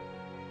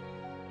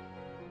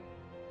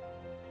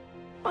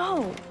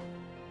 Oh,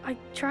 I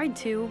tried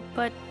to,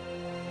 but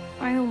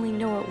I only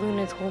know what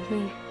Luna told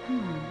me.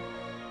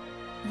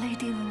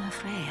 Lady Luna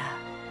Freya.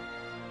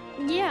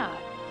 Yeah,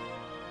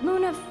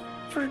 Luna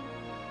for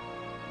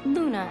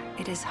Luna.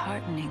 It is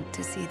heartening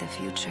to see the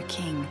future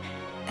king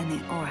and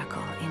the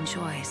Oracle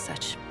enjoy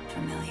such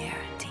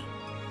familiarity.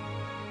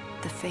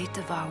 The fate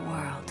of our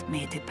world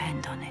may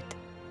depend on it.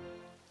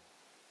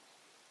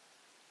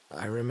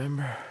 I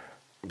remember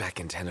back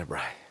in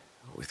Tenebrae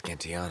with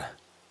Gentiana.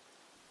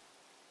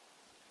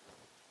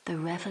 The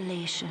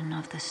revelation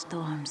of the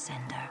Storm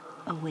Sender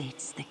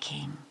awaits the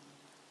king.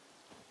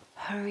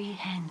 Hurry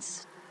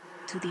hence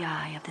to the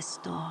eye of the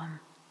storm.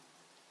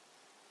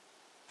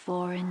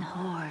 Foreign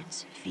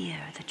hordes fear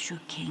the true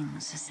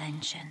king's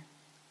ascension.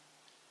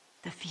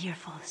 The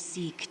fearful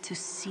seek to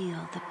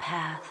seal the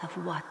path of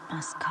what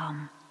must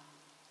come.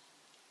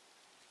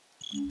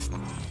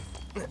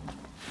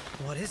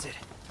 What is it?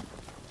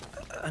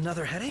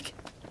 Another headache?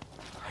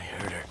 I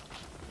heard her.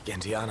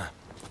 Gentiana.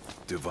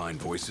 Divine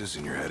voices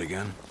in your head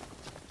again?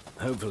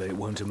 Hopefully it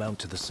won't amount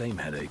to the same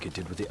headache it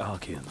did with the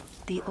Archean.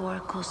 The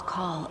Oracle's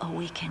call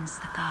awakens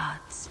the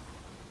gods.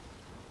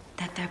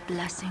 That their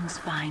blessings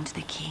find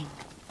the king.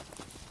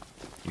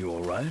 You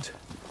all right?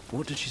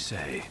 What did she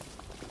say?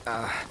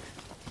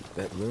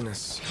 That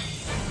Luna's...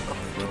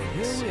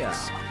 Here we are.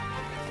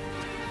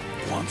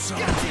 Want some?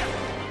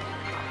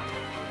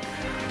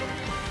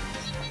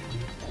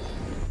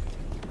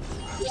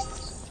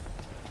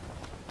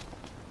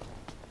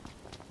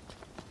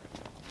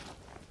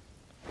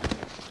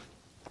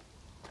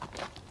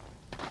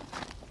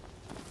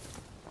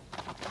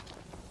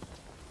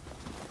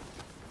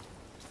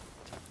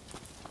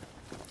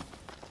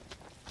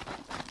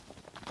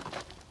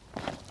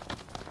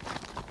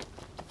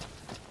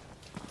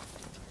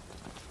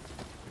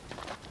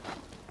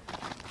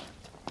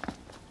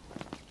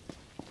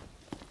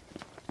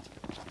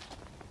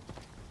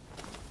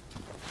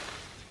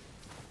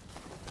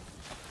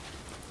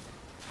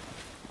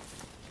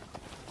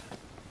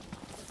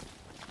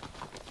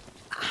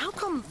 How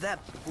come that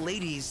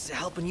lady's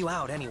helping you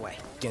out anyway?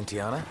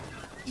 Gentiana?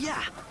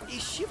 Yeah,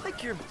 is she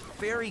like your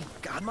fairy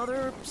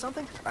godmother or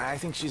something? I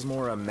think she's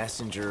more a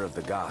messenger of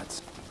the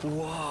gods.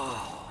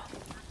 Whoa.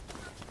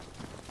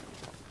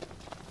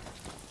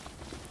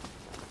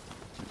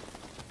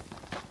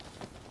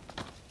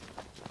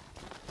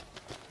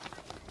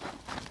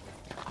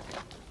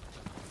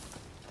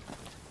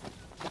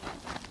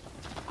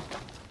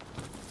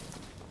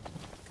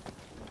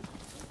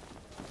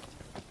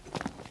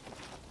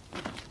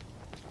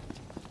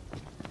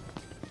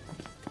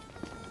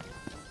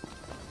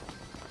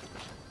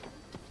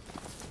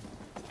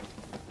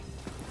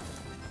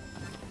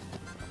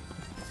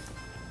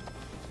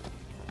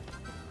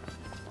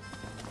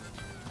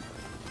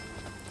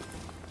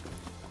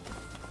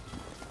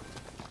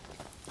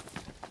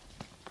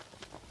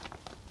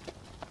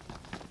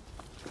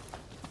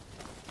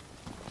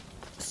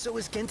 So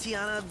is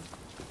Gentiana,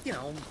 you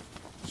know,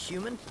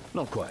 human?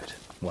 Not quite.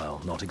 Well,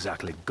 not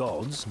exactly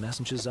gods.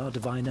 Messengers are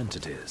divine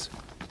entities.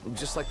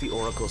 Just like the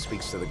Oracle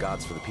speaks to the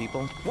gods for the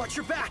people. Watch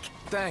your back!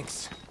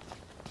 Thanks.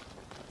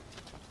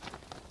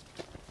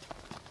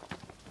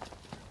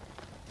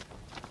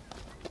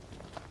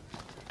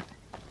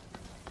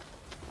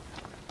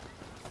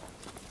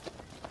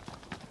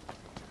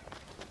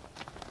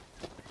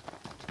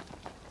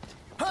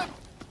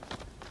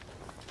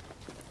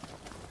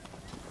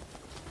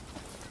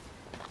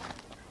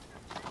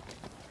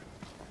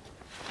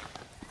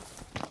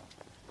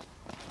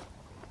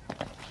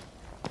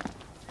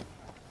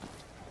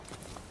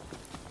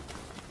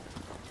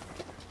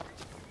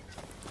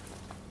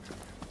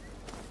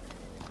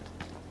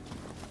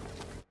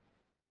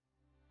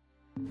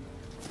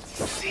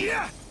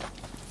 Yeah!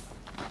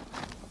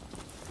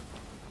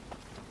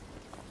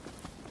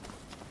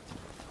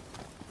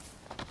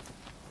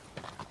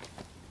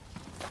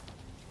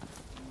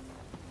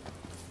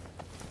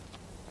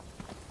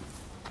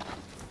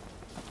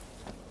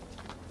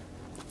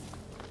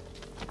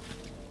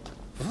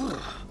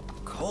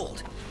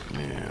 Cold.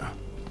 Yeah.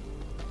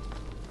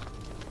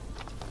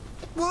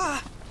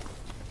 What?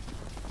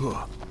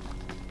 Huh.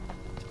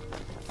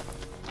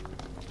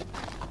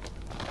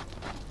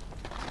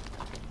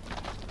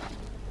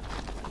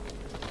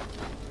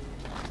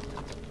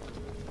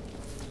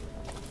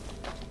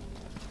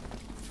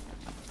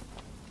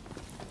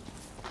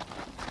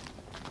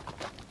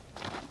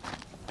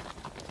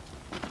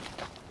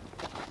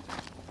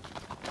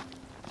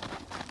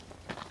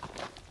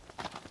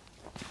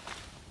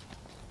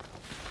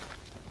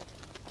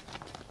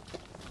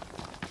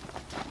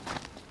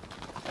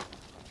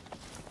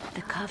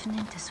 The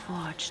covenant is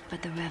forged,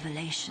 but the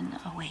revelation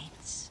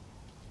awaits.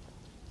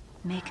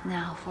 Make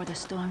now for the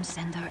storm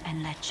sender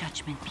and let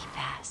judgment be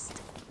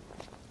passed.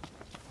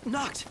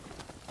 Noct!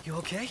 You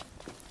okay?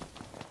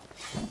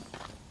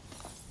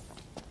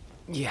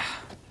 Yeah.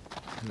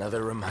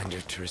 Another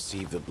reminder to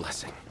receive the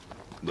blessing.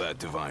 That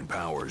divine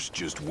power's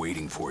just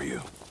waiting for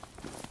you.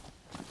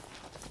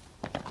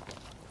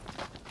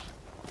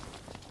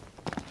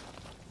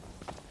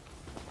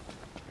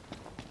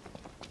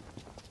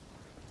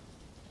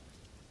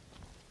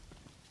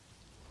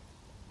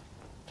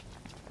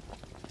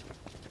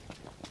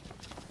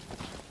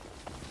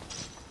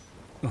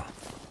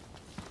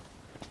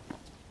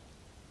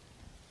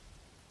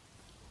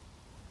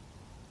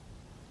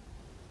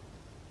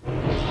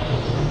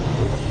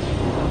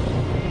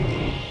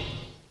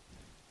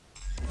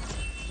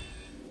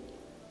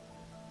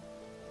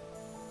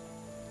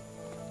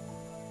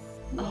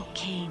 O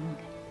King,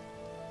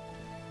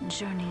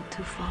 journey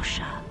to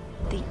Fosha,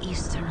 the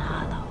Eastern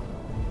Hollow.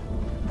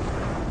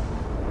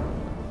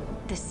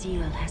 The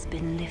seal has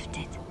been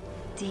lifted.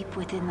 Deep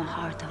within the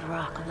heart of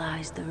rock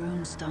lies the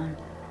runestone,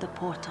 the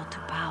portal to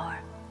power.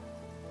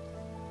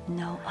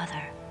 No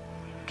other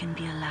can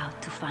be allowed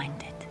to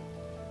find it.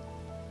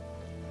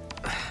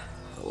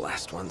 The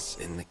last one's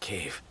in the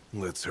cave.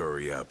 Let's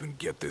hurry up and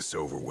get this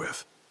over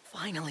with.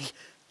 Finally,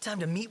 time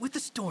to meet with the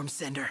storm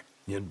sender.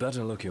 You'd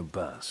better look your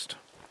best.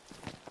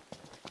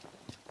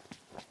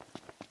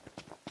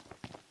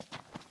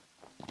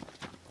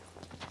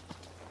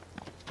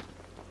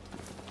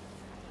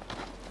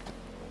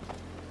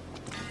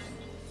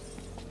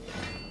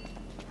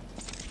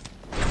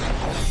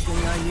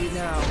 Thing I need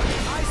now.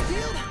 Eyes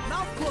peeled,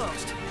 mouth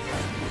closed.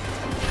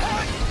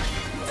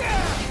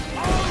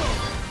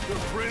 The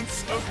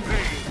Prince of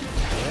Pain.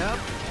 Yep.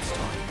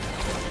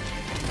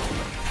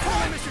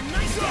 Hi, Mr.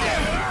 Nice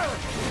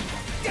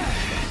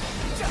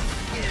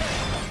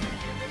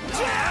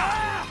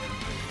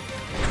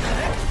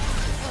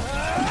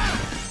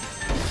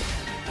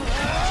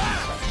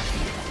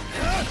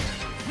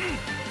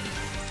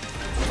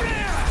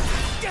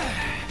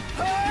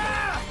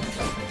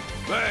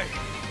Hey,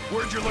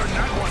 where'd you learn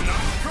that one,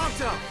 Noct?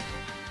 Prompto!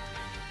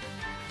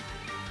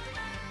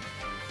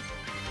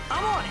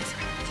 I'm on it!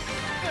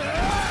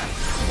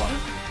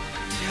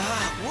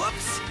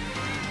 Whoops!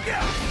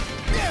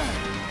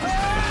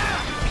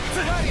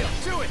 Mario,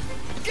 do it!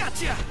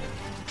 Gotcha!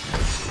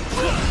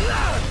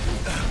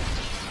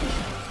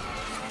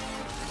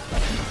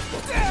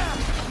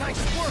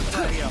 Nice work,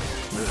 Mario!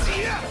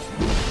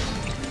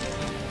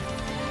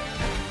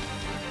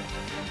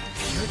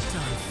 You're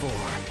Done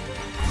for.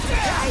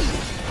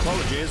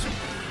 Apologies.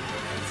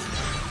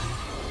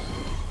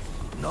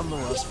 None the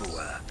worse for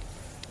wear.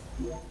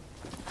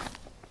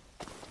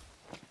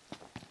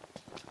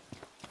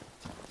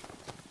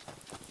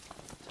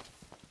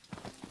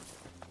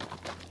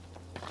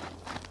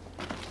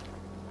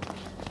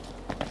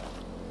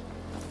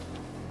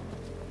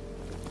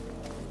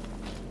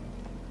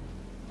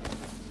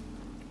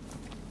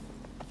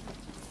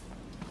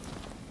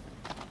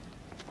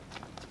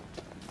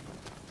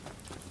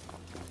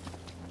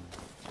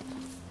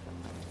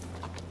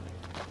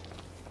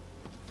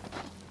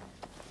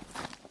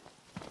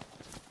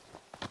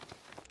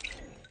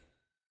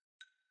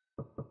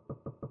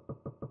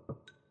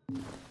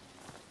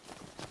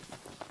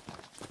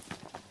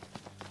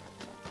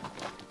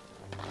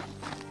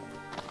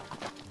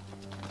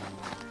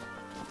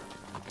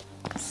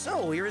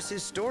 So,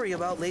 Iris' story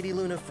about Lady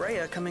Luna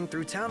Freya coming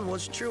through town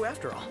was true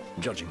after all.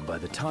 Judging by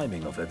the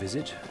timing of her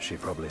visit, she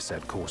probably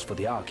set course for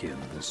the Archean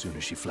as soon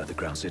as she fled the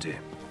Ground City.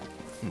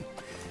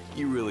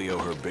 You really owe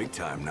her big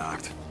time,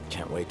 Noct.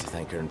 Can't wait to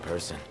thank her in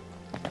person.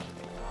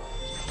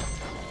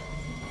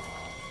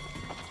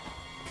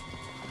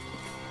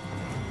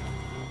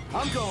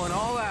 I'm going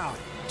all out.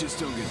 Just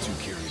don't get too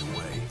carried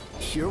away.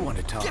 You're one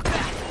to talk. Get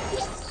back!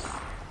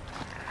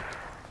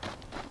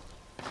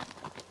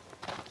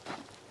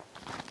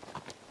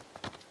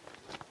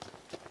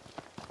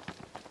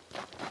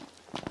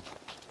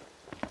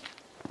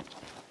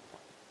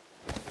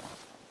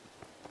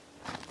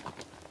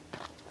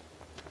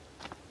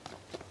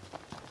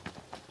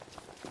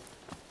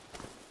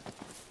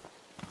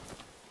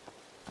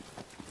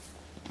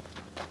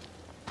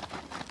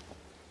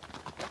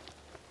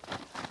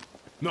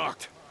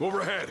 Noct,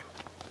 overhead.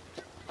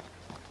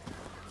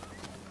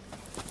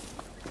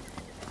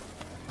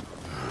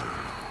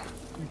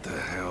 What the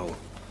hell?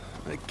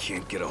 I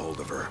can't get a hold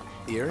of her.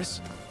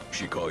 Iris?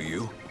 She call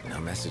you? No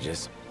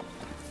messages.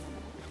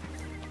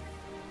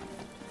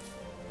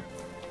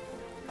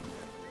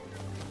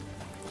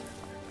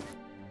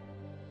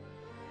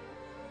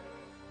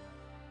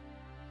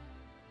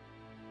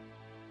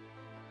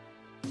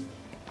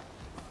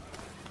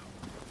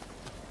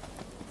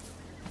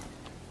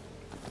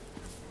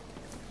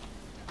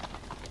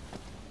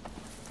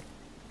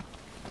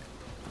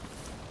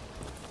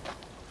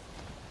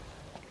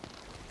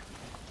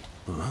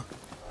 Huh?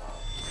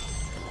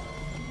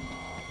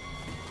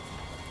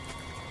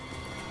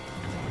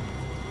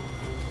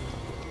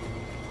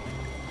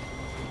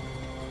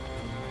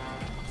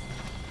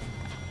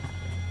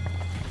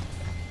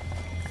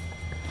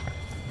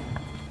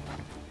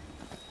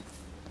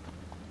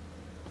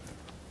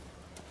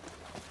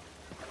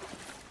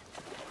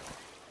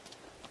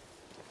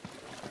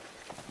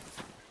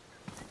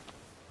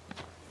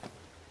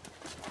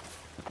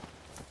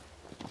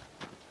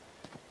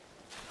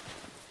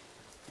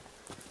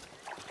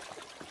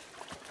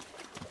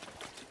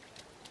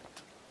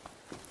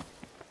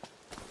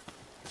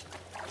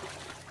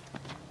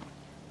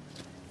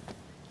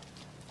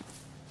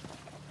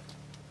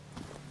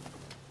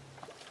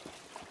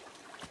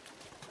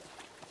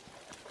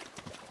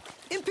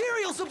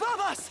 Imperials above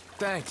us!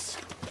 Thanks.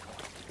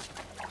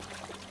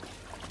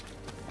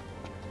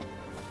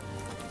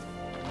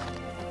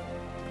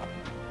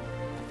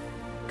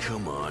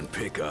 Come on,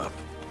 pick up.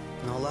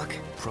 No luck?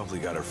 Probably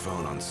got her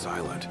phone on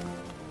silent.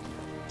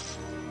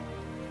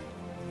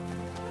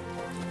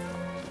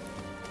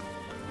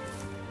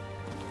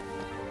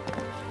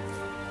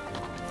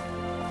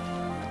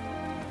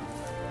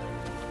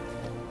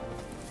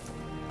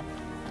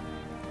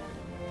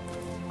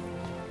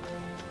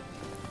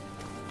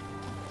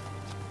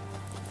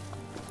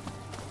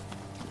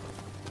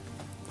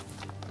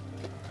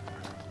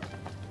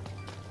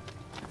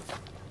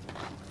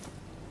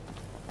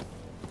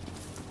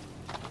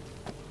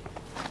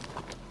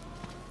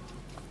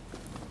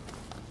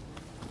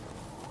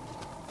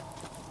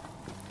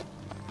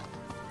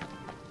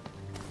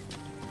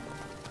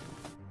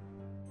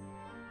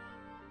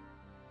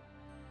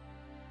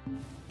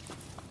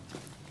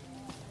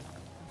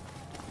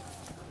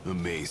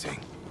 Amazing.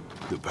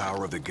 The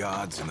power of the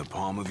gods in the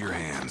palm of your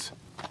hands.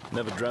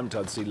 Never dreamt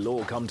I'd see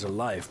law come to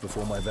life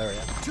before my very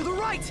eyes. To the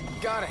right!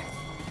 Got it.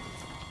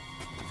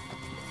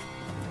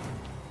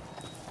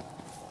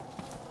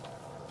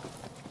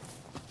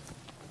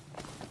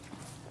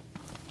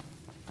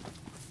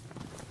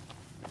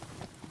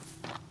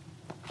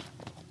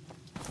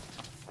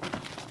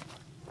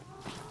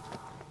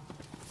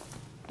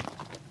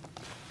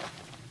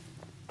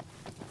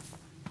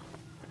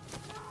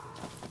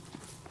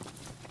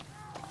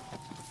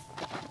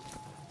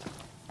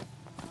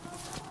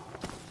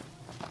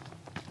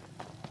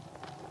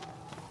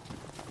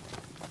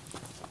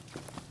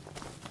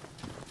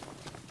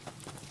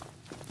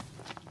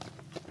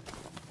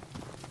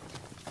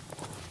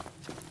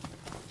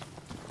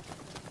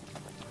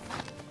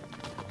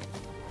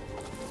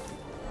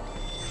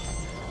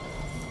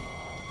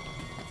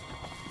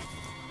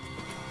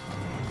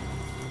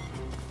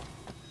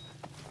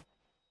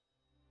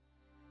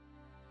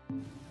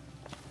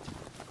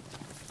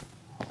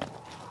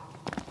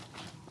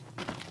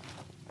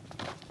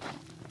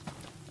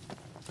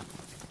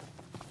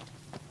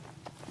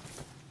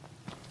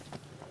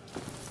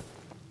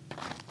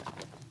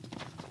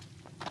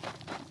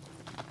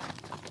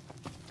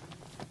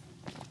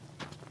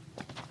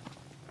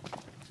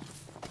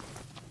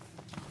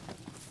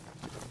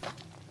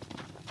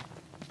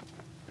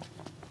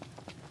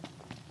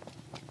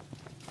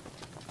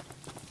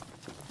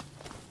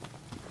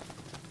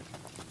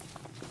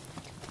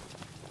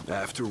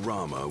 After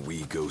Rama,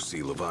 we go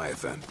see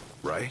Leviathan,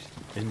 right?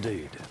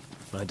 Indeed.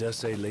 I dare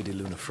say Lady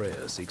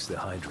Lunafreya seeks the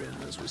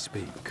Hydrian as we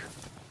speak.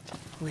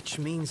 Which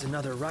means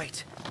another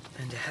rite,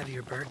 and a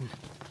heavier burden.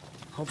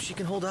 Hope she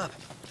can hold up.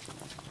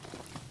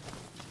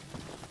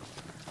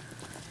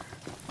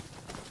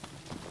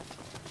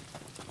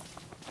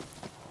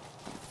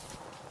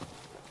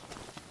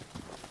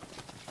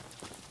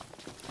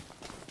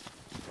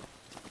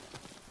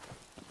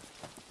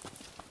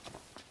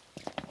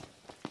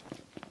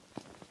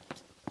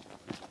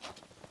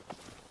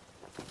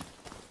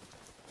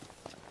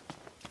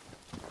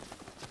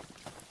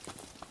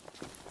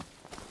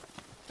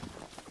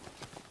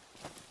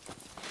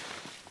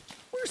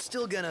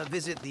 Still gonna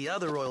visit the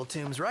other royal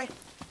tombs, right?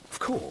 Of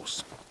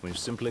course. We've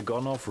simply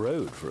gone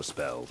off-road for a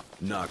spell.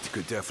 Noct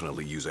could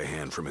definitely use a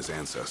hand from his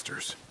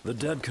ancestors. The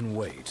dead can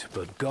wait,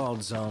 but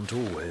gods aren't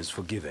always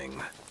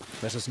forgiving.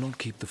 Let us not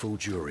keep the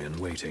Fulgurian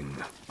waiting.